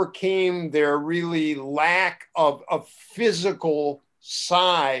overcame their really lack of physical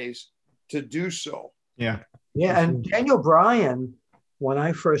size to do so. Yeah. Yeah, and Daniel Bryan, when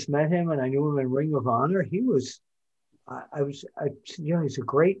I first met him and I knew him in Ring of Honor, he was, you know, he's a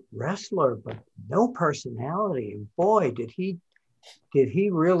great wrestler, but no personality. And boy, did he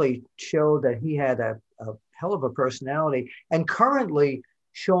really show that he had a hell of a personality. And currently,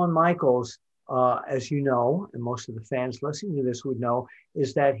 Shawn Michaels, as you know, and most of the fans listening to this would know,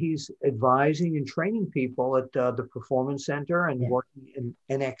 is that he's advising and training people at the Performance Center and working in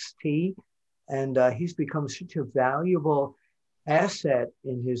NXT. And he's become such a valuable asset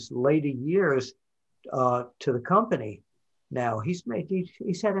in his later years to the company. Now he's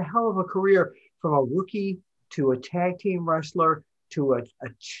had a hell of a career, from a rookie to a tag team wrestler to a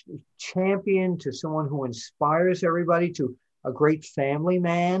champion to someone who inspires everybody to a great family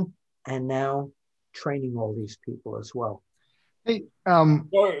man, and now training all these people as well. Hey,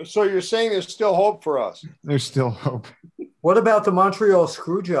 so you're saying there's still hope for us? There's still hope. What about the Montreal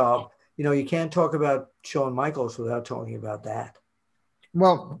Screwjob? You know, you can't talk about Shawn Michaels without talking about that.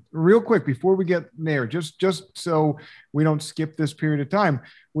 Well, real quick, before we get there, just so we don't skip this period of time,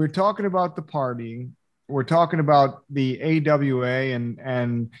 we're talking about the partying. We're talking about the AWA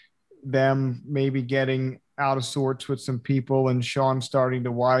and them maybe getting out of sorts with some people and Shawn starting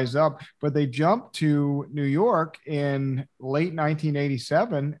to wise up. But they jumped to New York in late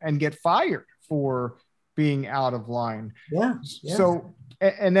 1987 and get fired for being out of line. Yeah. So,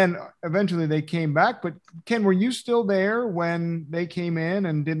 and then eventually they came back. But Ken, were you still there when they came in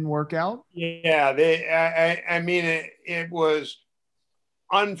and didn't work out? Yeah, I mean, it was,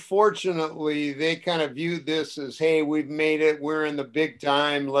 unfortunately, they kind of viewed this as, hey, we've made it. We're in the big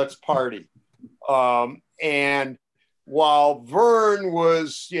time. Let's party. And while Vern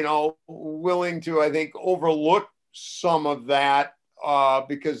was, you know, willing to, I think, overlook some of that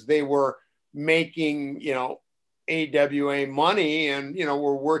because they were making, you know, AWA money and, you know,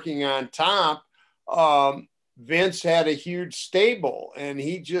 were working on top, Vince had a huge stable, and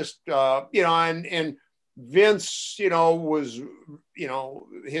he just, you know, and Vince, you know, was, you know,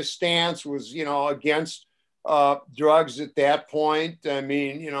 his stance was, you know, against drugs at that point. I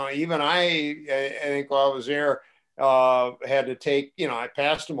mean, you know, even I think while I was there, had to take, you know, I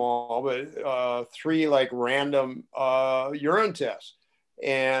passed them all, but 3 like random urine tests.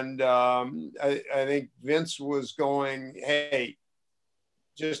 And I think Vince was going, hey,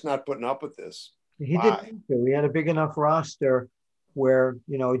 just not putting up with this. He didn't. We had a big enough roster where,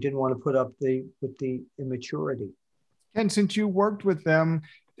 you know, he didn't want to put up with the immaturity. And since you worked with them,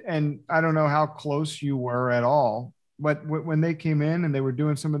 and I don't know how close you were at all, but when they came in and they were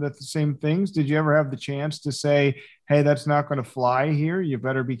doing some of the same things, did you ever have the chance to say, hey, that's not going to fly here, you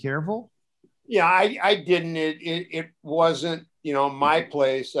better be careful? Yeah, I didn't. It wasn't, you know, my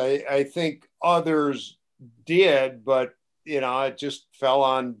place. I think others did, but, you know, it just fell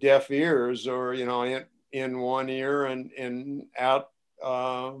on deaf ears, or, you know, in one ear and out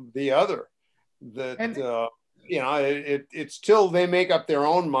the other. That, you know, it's till they make up their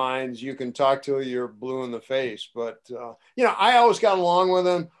own minds. You can talk till you're blue in the face, but, you know, I always got along with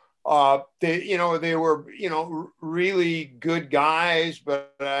them. They were, you know, really good guys,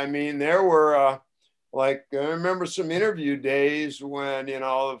 but I mean, there were, like, I remember some interview days when, you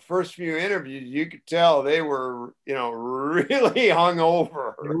know, the first few interviews, you could tell they were, you know, really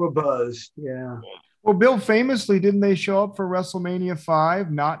hungover. They were buzzed. Yeah. Well, Bill, famously, didn't they show up for WrestleMania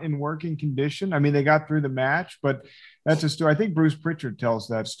 5 not in working condition? I mean, they got through the match, but that's a story. I think Bruce Pritchard tells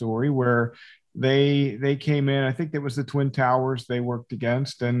that story where they came in. I think it was the Twin Towers they worked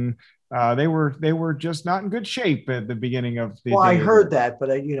against, and they were just not in good shape at the beginning of the. Well, I heard that, but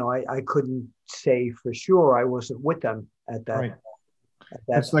I couldn't say for sure. I wasn't with them at that. Right.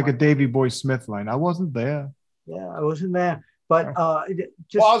 It's like a Davey Boy Smith line. I wasn't there. Yeah, I wasn't there. But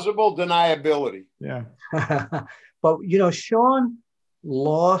just plausible deniability. Yeah. But, you know, Shawn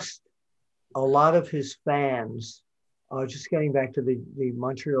lost a lot of his fans. Just getting back to the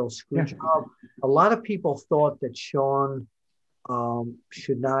Montreal Screwjob, a lot of people thought that Shawn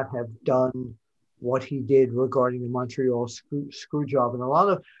should not have done what he did regarding the Montreal Screwjob.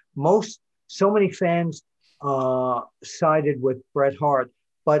 And most so many fans sided with Bret Hart,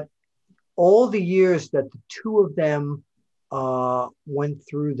 but all the years that the two of them went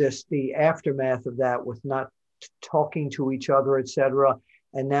through this, the aftermath of that with not talking to each other, etc.,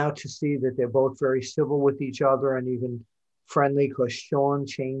 and now to see that they're both very civil with each other and even friendly, because Shawn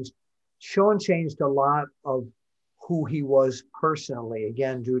changed a lot of who he was personally,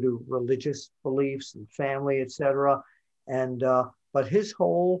 again, due to religious beliefs and family, etc. And but his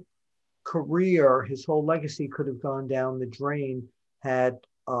whole career, his whole legacy could have gone down the drain had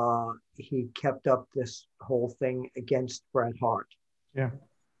he kept up this whole thing against Bret Hart. Yeah.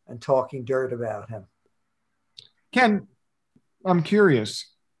 And talking dirt about him. Ken, I'm curious,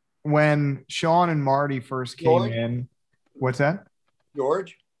 when Shawn and Marty first came in, what's that?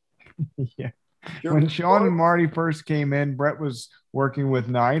 George? Yeah. When Shawn and Marty first came in, Bret was working with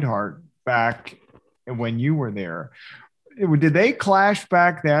Neidhart back when you were there. Did they clash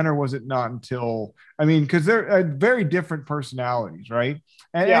back then, or was it not until, I mean, because they're very different personalities, right?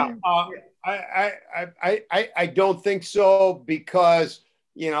 I don't think so, because,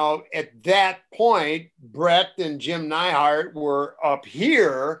 at that point, Bret and Jim Neidhart were up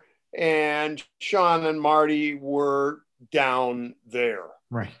here and Shawn and Marty were down there.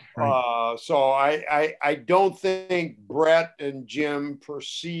 Right. So I don't think Bret and Jim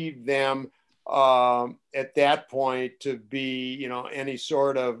perceived them at that point to be, any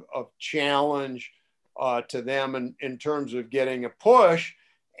sort of challenge to them in terms of getting a push.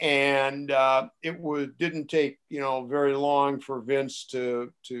 And it didn't take, very long for Vince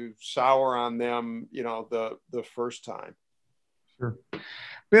to sour on them, the first time. Sure.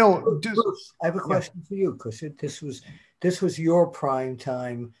 Bill, Bruce, I have a question for you, because this was your prime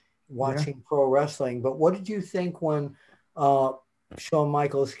time watching pro wrestling. But what did you think when Shawn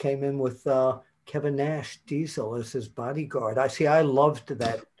Michaels came in with Kevin Nash Diesel as his bodyguard? I loved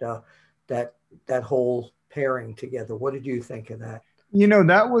that whole pairing together. What did you think of that?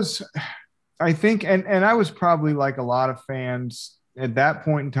 That was, I think, and I was probably like a lot of fans at that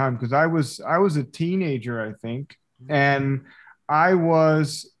point in time, because I was a teenager, I think, and I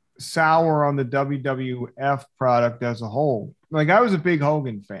was sour on the WWF product as a whole. Like, I was a big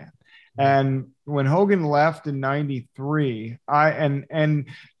Hogan fan. And when Hogan left in '93,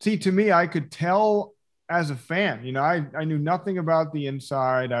 to me, I could tell as a fan, I knew nothing about the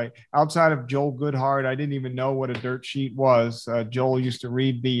inside. Outside of Joel Goodhart, I didn't even know what a dirt sheet was. Joel used to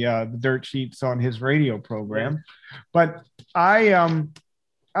read the dirt sheets on his radio program, but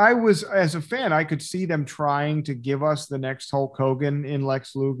I was, as a fan, I could see them trying to give us the next Hulk Hogan in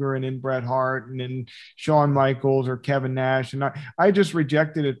Lex Luger and in Bret Hart and in Shawn Michaels or Kevin Nash. And I just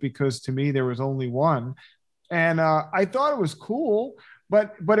rejected it, because to me, there was only one. And I thought it was cool,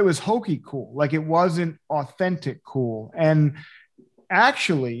 but it was hokey cool. Like, it wasn't authentic cool. And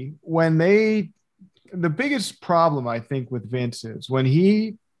actually, the biggest problem, I think, with Vince is when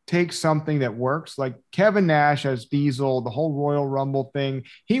he takes something that works, like Kevin Nash as Diesel, the whole Royal Rumble thing,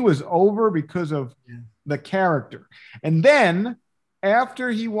 he was over because of the character. And then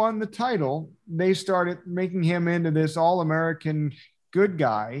after he won the title, they started making him into this all-American good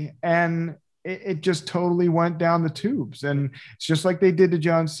guy, and it just totally went down the tubes. And it's just like they did to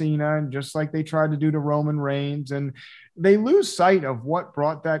John Cena, and just like they tried to do to Roman Reigns, and they lose sight of what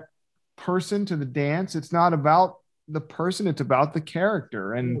brought that person to the dance. It's not about the person, it's about the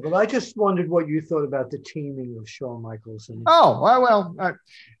character. And well, I just wondered what you thought about the teaming of Shawn Michaels and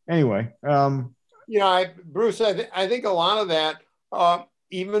anyway. Bruce, I think a lot of that,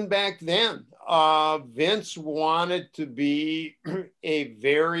 even back then, Vince wanted to be a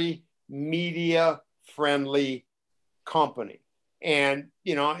very media friendly company. And,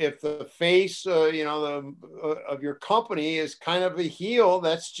 if the face, of your company is kind of a heel,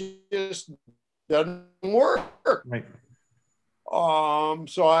 that's just doesn't work. Right.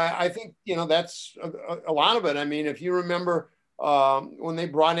 So I think, that's a lot of it. I mean, if you remember when they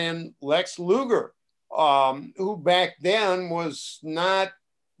brought in Lex Luger, who back then was not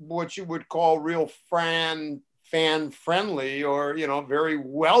what you would call real fan friendly or, very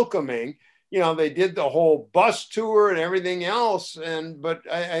welcoming. They did the whole bus tour and everything else. But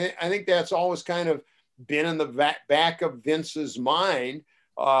I think that's always kind of been in the back of Vince's mind.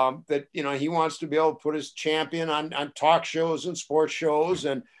 That, he wants to be able to put his champion on talk shows and sports shows.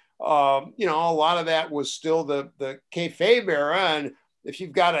 And, a lot of that was still the kayfabe era. And if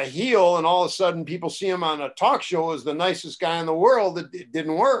you've got a heel and all of a sudden people see him on a talk show as the nicest guy in the world, it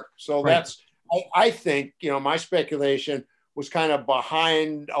didn't work. So right. That's, I think, my speculation was kind of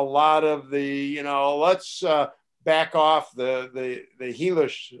behind a lot of the, let's back off the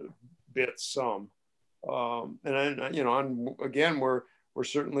heelish bits some. And then, again, we're we're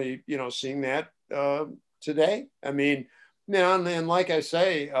certainly, seeing that today. I mean, and like I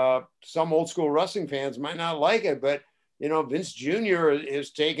say, some old school wrestling fans might not like it, but Vince Jr.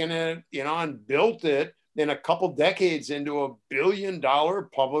 has taken it, and built it in a couple decades into $1 billion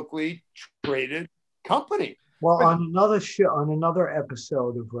publicly traded company. Well, on another show, on another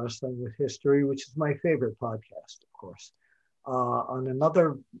episode of Wrestling with History, which is my favorite podcast, of course, on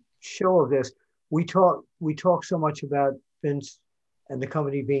another show of this, we talk so much about Vince and the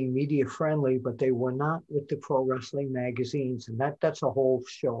company being media friendly, but they were not with the pro wrestling magazines, and that's a whole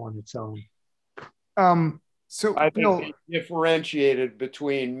show on its own. So I think they differentiated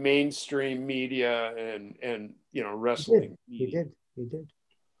between mainstream media and wrestling. He did.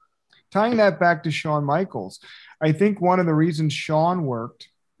 Tying that back to Shawn Michaels, I think one of the reasons Shawn worked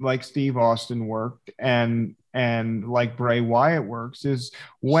like Steve Austin worked and like Bray Wyatt works is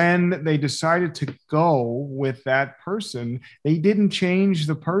when they decided to go with that person, they didn't change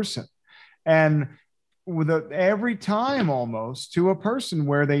the person. And with every time almost to a person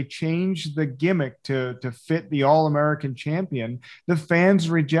where they changed the gimmick to fit the All-American champion, the fans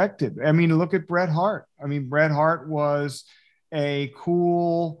rejected. I mean, look at Bret Hart. I mean, Bret Hart was a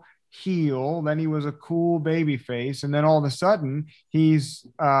cool heel, then he was a cool baby face, and then all of a sudden he's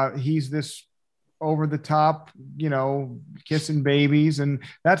this over the top, kissing babies, and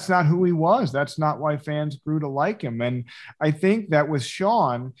that's not who he was. That's not why fans grew to like him. And I think that with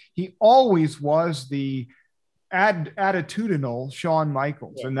Shawn, he always was the attitudinal Shawn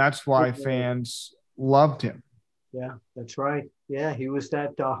Michaels, and that's why fans loved him. Yeah, that's right. Yeah, he was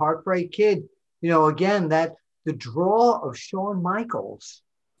that heartbreak kid. Again, that the draw of Shawn Michaels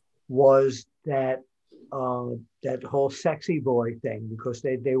was that whole sexy boy thing, because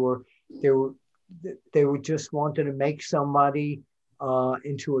they were just wanted to make somebody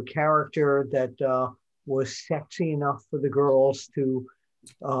into a character that was sexy enough for the girls to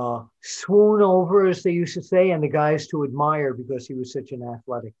swoon over, as they used to say, and the guys to admire because he was such an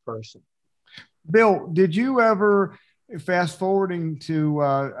athletic person. Bill, did you ever, fast forwarding to,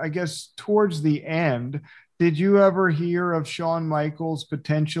 I guess, towards the end, did you ever hear of Shawn Michaels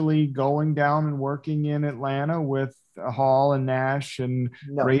potentially going down and working in Atlanta with Hall and Nash and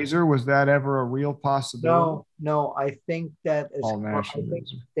Razor? Was that ever a real possibility? No. I think that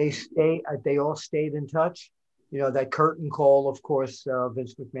they all stayed in touch. That curtain call, of course,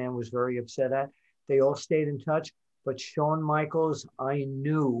 Vince McMahon was very upset at. They all stayed in touch, but Shawn Michaels, I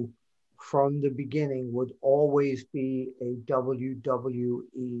knew from the beginning, would always be a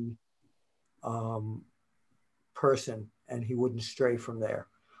WWE person, and he wouldn't stray from there,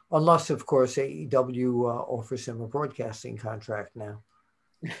 unless, of course, AEW offers him a broadcasting contract now.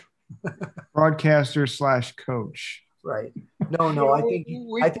 Broadcaster / coach. Right. No. I think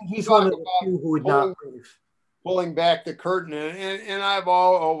he's one of the few who would not leave. Pulling back the curtain, and I've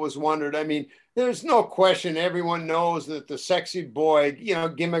always wondered. I mean, there's no question. Everyone knows that the sexy boy,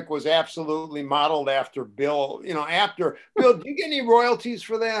 gimmick was absolutely modeled after Bill. After Bill, do you get any royalties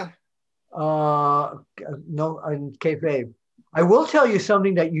for that? No, in kayfabe. I will tell you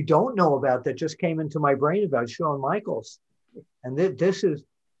something that you don't know about that just came into my brain about Shawn Michaels. And this is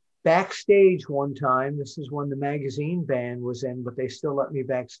backstage one time. This is when the magazine ban was in, but they still let me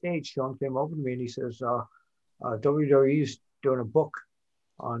backstage. Shawn came over to me and he says, WWE's doing a book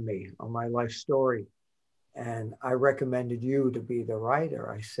on me, on my life story. And I recommended you to be the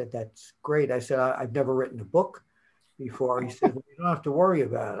writer. I said, that's great. I said, I've never written a book before. He said, well, you don't have to worry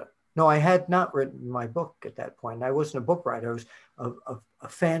about it. No, I had not written my book at that point. I wasn't a book writer. I was a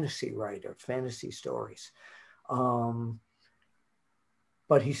fantasy writer, fantasy stories. But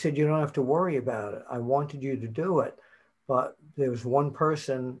he said, you don't have to worry about it. I wanted you to do it. But there was one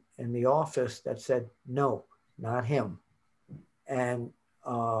person in the office that said, no, not him. And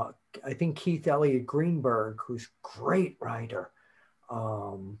I think Keith Elliott Greenberg, who's a great writer,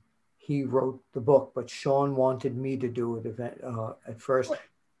 he wrote the book, but Shawn wanted me to do it at first.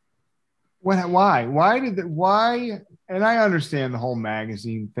 Why? And I understand the whole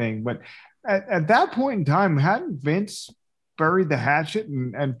magazine thing, but at that point in time, hadn't Vince buried the hatchet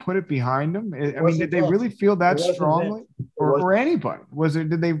and put it behind him? I mean, did they really feel that strongly, or anybody? Was it?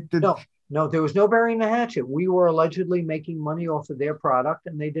 No, there was no burying the hatchet. We were allegedly making money off of their product,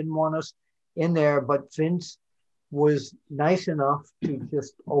 and they didn't want us in there. But Vince was nice enough to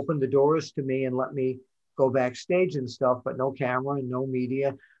just open the doors to me and let me go backstage and stuff, but no camera and no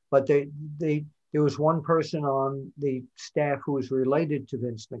media. But there was one person on the staff who was related to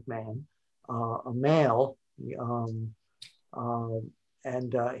Vince McMahon, a male,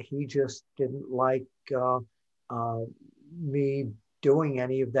 and he just didn't like me doing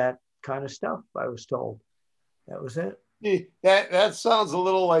any of that kind of stuff, I was told. That was it. That sounds a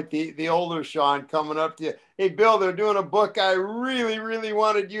little like the older Sean coming up to you. Hey, Bill, they're doing a book. I really, really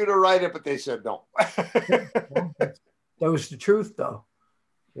wanted you to write it, but they said no. That was the truth, though.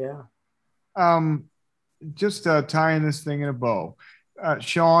 Yeah. Just tying this thing in a bow.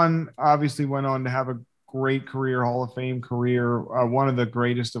 Sean obviously went on to have a great career, Hall of Fame career, one of the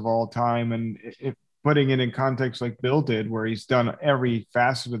greatest of all time. And putting it in context like Bill did, where he's done every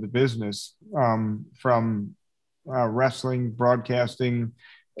facet of the business, from wrestling, broadcasting,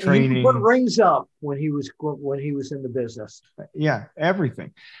 training. He put rings up when he was in the business. Yeah,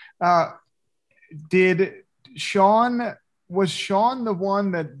 everything. Was Sean the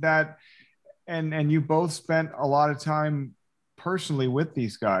one that and you both spent a lot of time personally with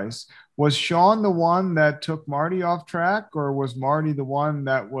these guys? Was Sean the one that took Marty off track, or was Marty the one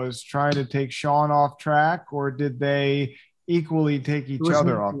that was trying to take Sean off track, or did they equally take each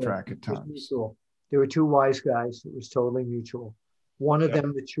other off track at times? There were two wise guys. It was totally mutual. One of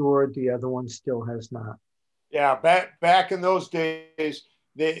them matured, the other one still has not. Yeah, back in those days,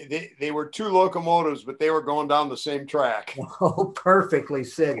 they were two locomotives, but they were going down the same track. Oh, perfectly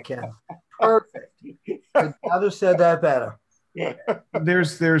said, Ken. Perfect. Could not have said that better.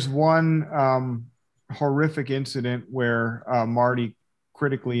 There's one horrific incident where Marty,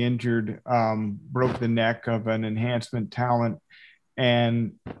 critically injured, broke the neck of an enhancement talent.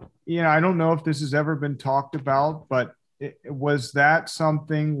 And, I don't know if this has ever been talked about, but was that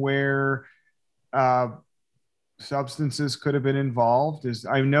something where substances could have been involved?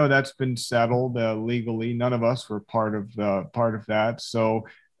 I know that's been settled legally. None of us were part of that. So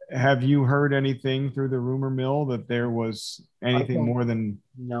have you heard anything through the rumor mill that there was anything more than?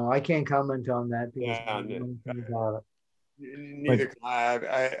 No, I can't comment on that because I don't know anything about it. Neither can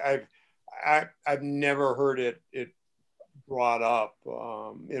I. I've never heard it brought up.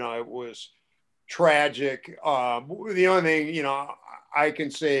 It was tragic. The only thing, I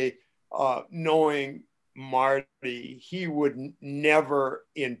can say, knowing Marty, he would never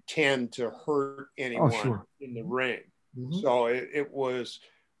intend to hurt anyone in the ring. Mm-hmm. So it was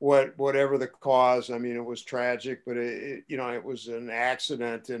whatever the cause. I mean, it was tragic, but it was an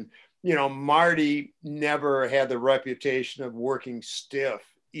accident. And, Marty never had the reputation of working stiff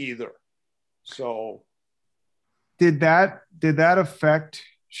either. So did that affect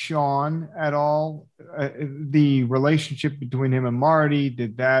Sean at all? The relationship between him and Marty,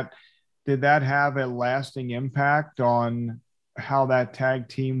 did that have a lasting impact on how that tag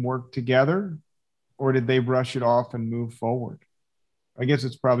team worked together, or did they brush it off and move forward? I guess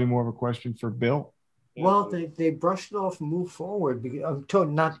it's probably more of a question for Bill. Well, they brushed it off and moved forward.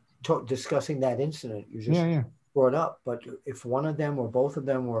 I'm not discussing that incident you just brought up, but if one of them or both of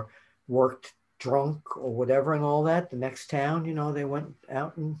them were worked drunk or whatever and all that, the next town, they went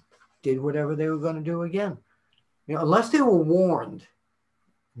out and did whatever they were going to do again. Unless they were warned,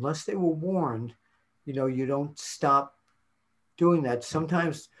 you don't stop doing that.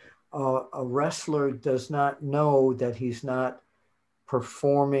 Sometimes a wrestler does not know that he's not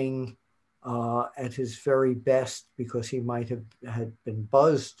performing at his very best because he might have had been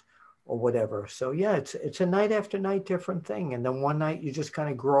buzzed or whatever. So yeah, it's a night after night different thing. And then one night you just kind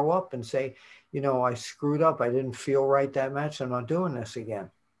of grow up and say, I screwed up. I didn't feel right that match. I'm not doing this again.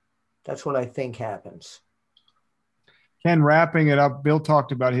 That's what I think happens. Ken, wrapping it up, Bill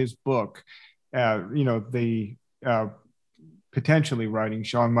talked about his book, potentially writing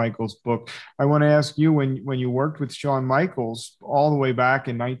Shawn Michaels' book. I want to ask you, when you worked with Shawn Michaels all the way back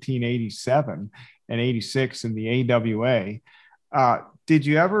in 1987 and 86 in the AWA, did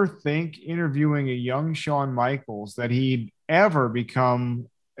you ever think, interviewing a young Shawn Michaels, that he'd ever become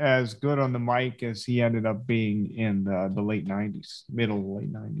as good on the mic as he ended up being in the late 90s, middle to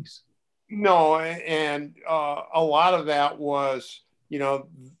late 90s? No, and a lot of that was,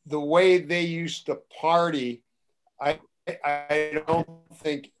 the way they used to party. I don't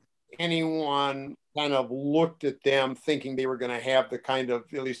think anyone kind of looked at them thinking they were going to have the kind of,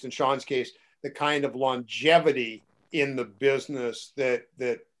 at least in Shawn's case, the kind of longevity in the business that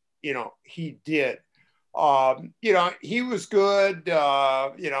he did. He was good. We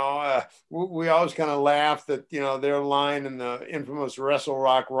always kind of laughed that, their line in the infamous Wrestle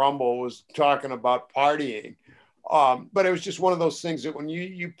Rock Rumble was talking about partying. But it was just one of those things that when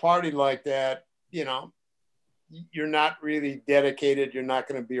you party like that, you're not really dedicated. You're not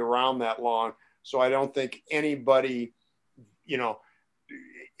going to be around that long. So I don't think anybody,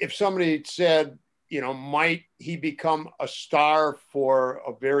 if somebody said, might he become a star for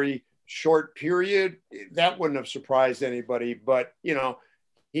a very short period, that wouldn't have surprised anybody. But,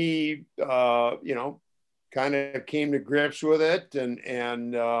 he, kind of came to grips with it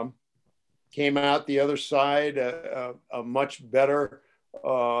and came out the other side a much better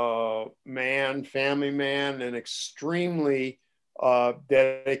man, family man, and extremely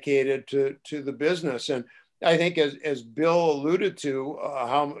dedicated to the business. And I think, as Bill alluded to,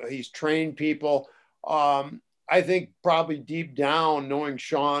 how he's trained people. I think probably deep down, knowing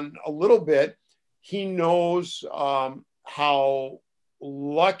Sean a little bit, he knows how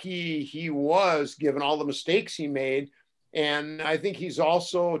lucky he was given all the mistakes he made. And I think he's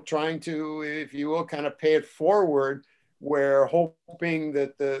also trying to, if you will, kind of pay it forward, where hoping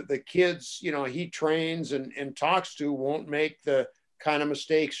that the kids, he trains and talks to won't make the kind of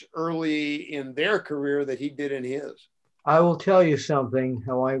mistakes early in their career that he did in his. I will tell you something,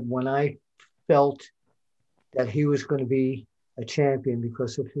 when I felt that he was going to be a champion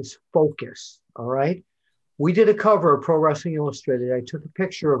because of his focus, all right? We did a cover of Pro Wrestling Illustrated. I took a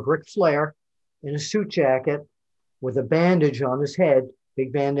picture of Ric Flair in a suit jacket with a bandage on his head,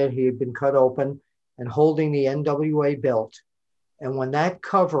 big bandage, he had been cut open, and holding the NWA belt. And when that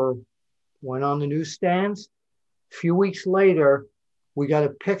cover went on the newsstands, a few weeks later, we got a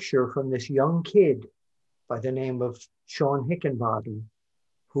picture from this young kid by the name of Sean Hickenbottom,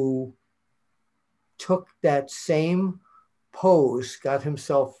 who took that same pose, got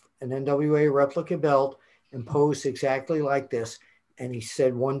himself an NWA replica belt and posed exactly like this. And he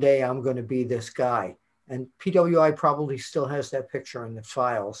said, one day I'm going to be this guy. And PWI probably still has that picture in the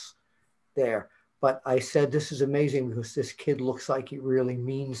files there. But I said, this is amazing because this kid looks like he really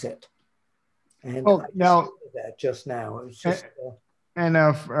means it. And I now that just now. It was just,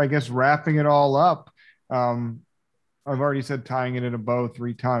 I guess wrapping it all up, I've already said tying it in a bow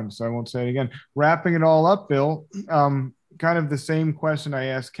 3 times, so I won't say it again. Wrapping it all up, Bill, kind of the same question I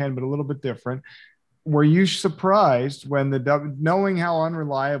asked Ken, but a little bit different. Were you surprised when knowing how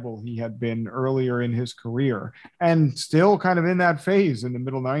unreliable he had been earlier in his career and still kind of in that phase in the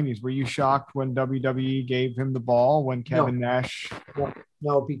middle 90s? Were you shocked when WWE gave him the ball, when Kevin Nash?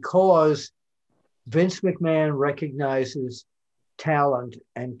 No, because Vince McMahon recognizes talent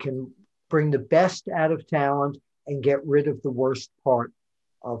and can bring the best out of talent and get rid of the worst part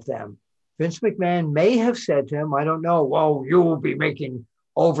of them. Vince McMahon may have said to him, I don't know, well, you will be making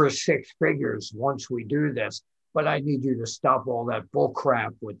over 6 figures once we do this, but I need you to stop all that bull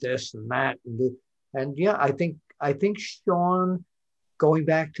crap with this and that. And yeah, I think Sean, going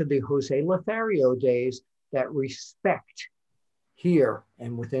back to the Jose Lothario days, that respect here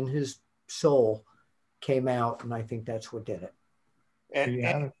and within his soul came out, and I think that's what did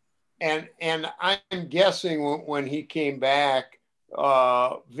it. And I'm guessing when he came back,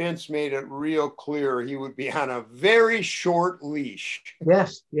 Vince made it real clear he would be on a very short leash.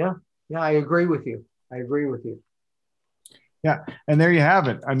 Yes, yeah, I agree with you. Yeah, and there you have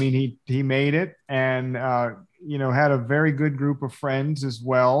it. I mean, he made it, and had a very good group of friends as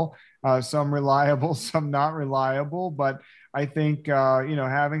well. Some reliable, some not reliable, but I think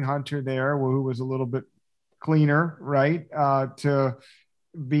having Hunter there, who was a little bit cleaner, right, to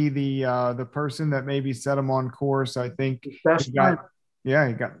be the person that maybe set him on course. I think he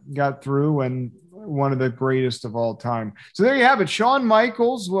got through, and one of the greatest of all time. So there you have it. Shawn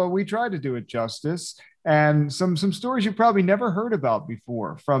Michaels. Well, we tried to do it justice, and some stories you probably never heard about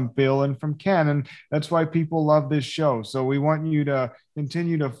before from Bill and from Ken. And that's why people love this show. So we want you to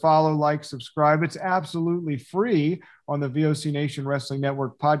continue to follow, like, subscribe. It's absolutely free on the VOC Nation Wrestling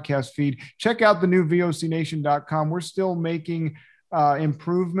Network podcast feed. Check out the new VOCNation.com. We're still making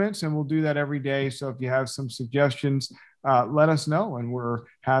improvements, and we'll do that every day. So if you have some suggestions, let us know, and we're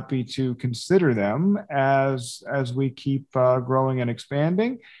happy to consider them as we keep growing and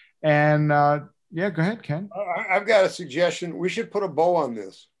expanding. And go ahead, Ken. I've got a suggestion. We should put a bow on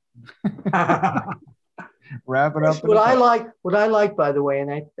this. Wrap it up. What I like, by the way,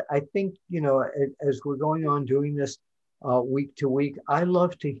 and I think, as we're going on doing this week to week, I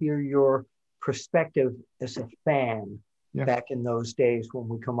love to hear your perspective as a fan. Yeah. Back in those days when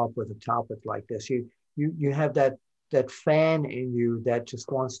we come up with a topic like this, you have that fan in you that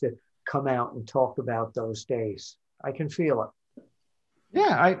just wants to come out and talk about those days. I can feel it.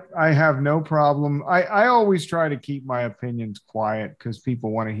 Yeah, I have no problem. I always try to keep my opinions quiet because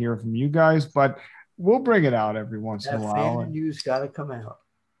people want to hear from you guys, but we'll bring it out every once in a while. Fan in you's got to come out.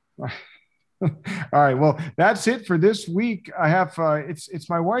 All right. Well, that's it for this week. I have it's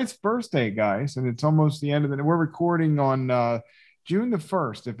my wife's birthday, guys, and it's almost the end of the. We're recording on June the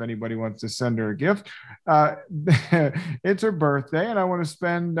 1st. If anybody wants to send her a gift, it's her birthday, and I want to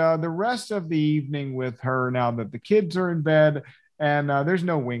spend the rest of the evening with her now that the kids are in bed. And there's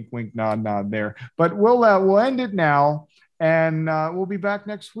no wink, wink, nod, nod there. But we'll end it now, and we'll be back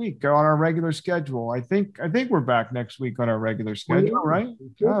next week on our regular schedule. I think we're back next week on our regular schedule, right?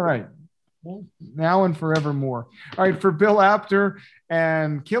 All right. Now and forevermore. All right, for Bill Apter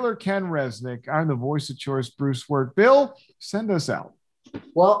and Killer Ken Resnick, I'm the voice of choice, Bruce Wirt. Bill, send us out.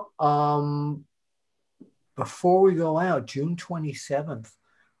 Well, before we go out, June 27th,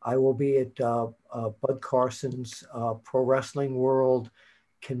 I will be at Bud Carson's Pro Wrestling World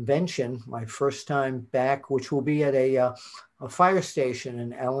Convention, my first time back, which will be at a fire station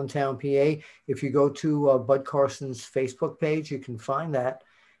in Allentown, PA. If you go to Bud Carson's Facebook page, you can find that.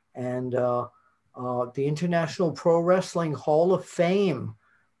 And the International Pro Wrestling Hall of Fame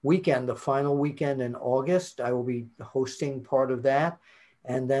weekend, the final weekend in August, I will be hosting part of that.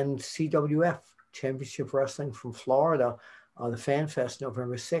 And then CWF, Championship Wrestling from Florida, the Fan Fest,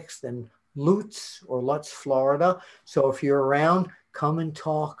 November 6th, in Lutz, Florida. So if you're around, come and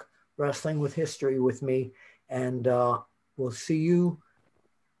talk wrestling with history with me. And we'll see you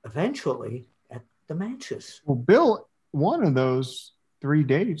eventually at the matches. Well, Bill, one of those 3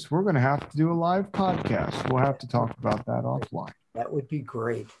 dates, we're going to have to do a live podcast. We'll have to talk about that offline. That would be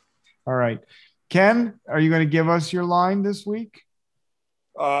great. All right. Ken, are you going to give us your line this week?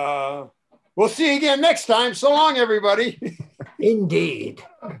 We'll see you again next time. So long, everybody. Indeed.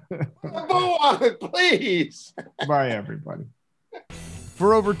 Go on, please. Bye, everybody.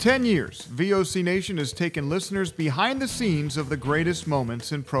 For over 10 years, VOC Nation has taken listeners behind the scenes of the greatest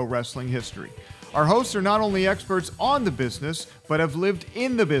moments in pro wrestling history. Our hosts are not only experts on the business, but have lived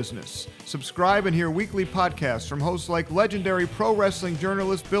in the business. Subscribe and hear weekly podcasts from hosts like legendary pro wrestling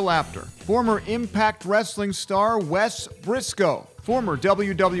journalist Bill Apter, former Impact Wrestling star Wes Briscoe, former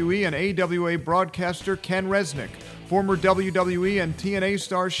WWE and AWA broadcaster Ken Resnick, former WWE and TNA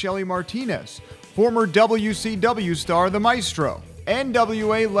star Shelly Martinez, former WCW star The Maestro,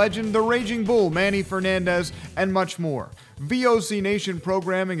 NWA legend The Raging Bull Manny Fernandez, and much more. VOC Nation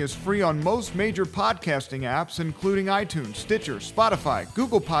programming is free on most major podcasting apps, including iTunes, Stitcher, Spotify,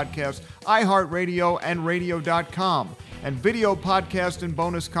 Google Podcasts, iHeartRadio, and Radio.com. And video podcast and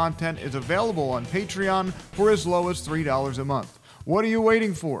bonus content is available on Patreon for as low as $3 a month. What are you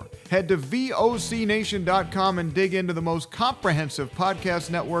waiting for? Head to VOCNation.com and dig into the most comprehensive podcast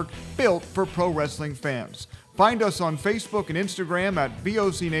network built for pro wrestling fans. Find us on Facebook and Instagram at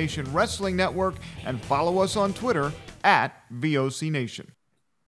VOC Nation Wrestling Network and follow us on Twitter at VOC Nation.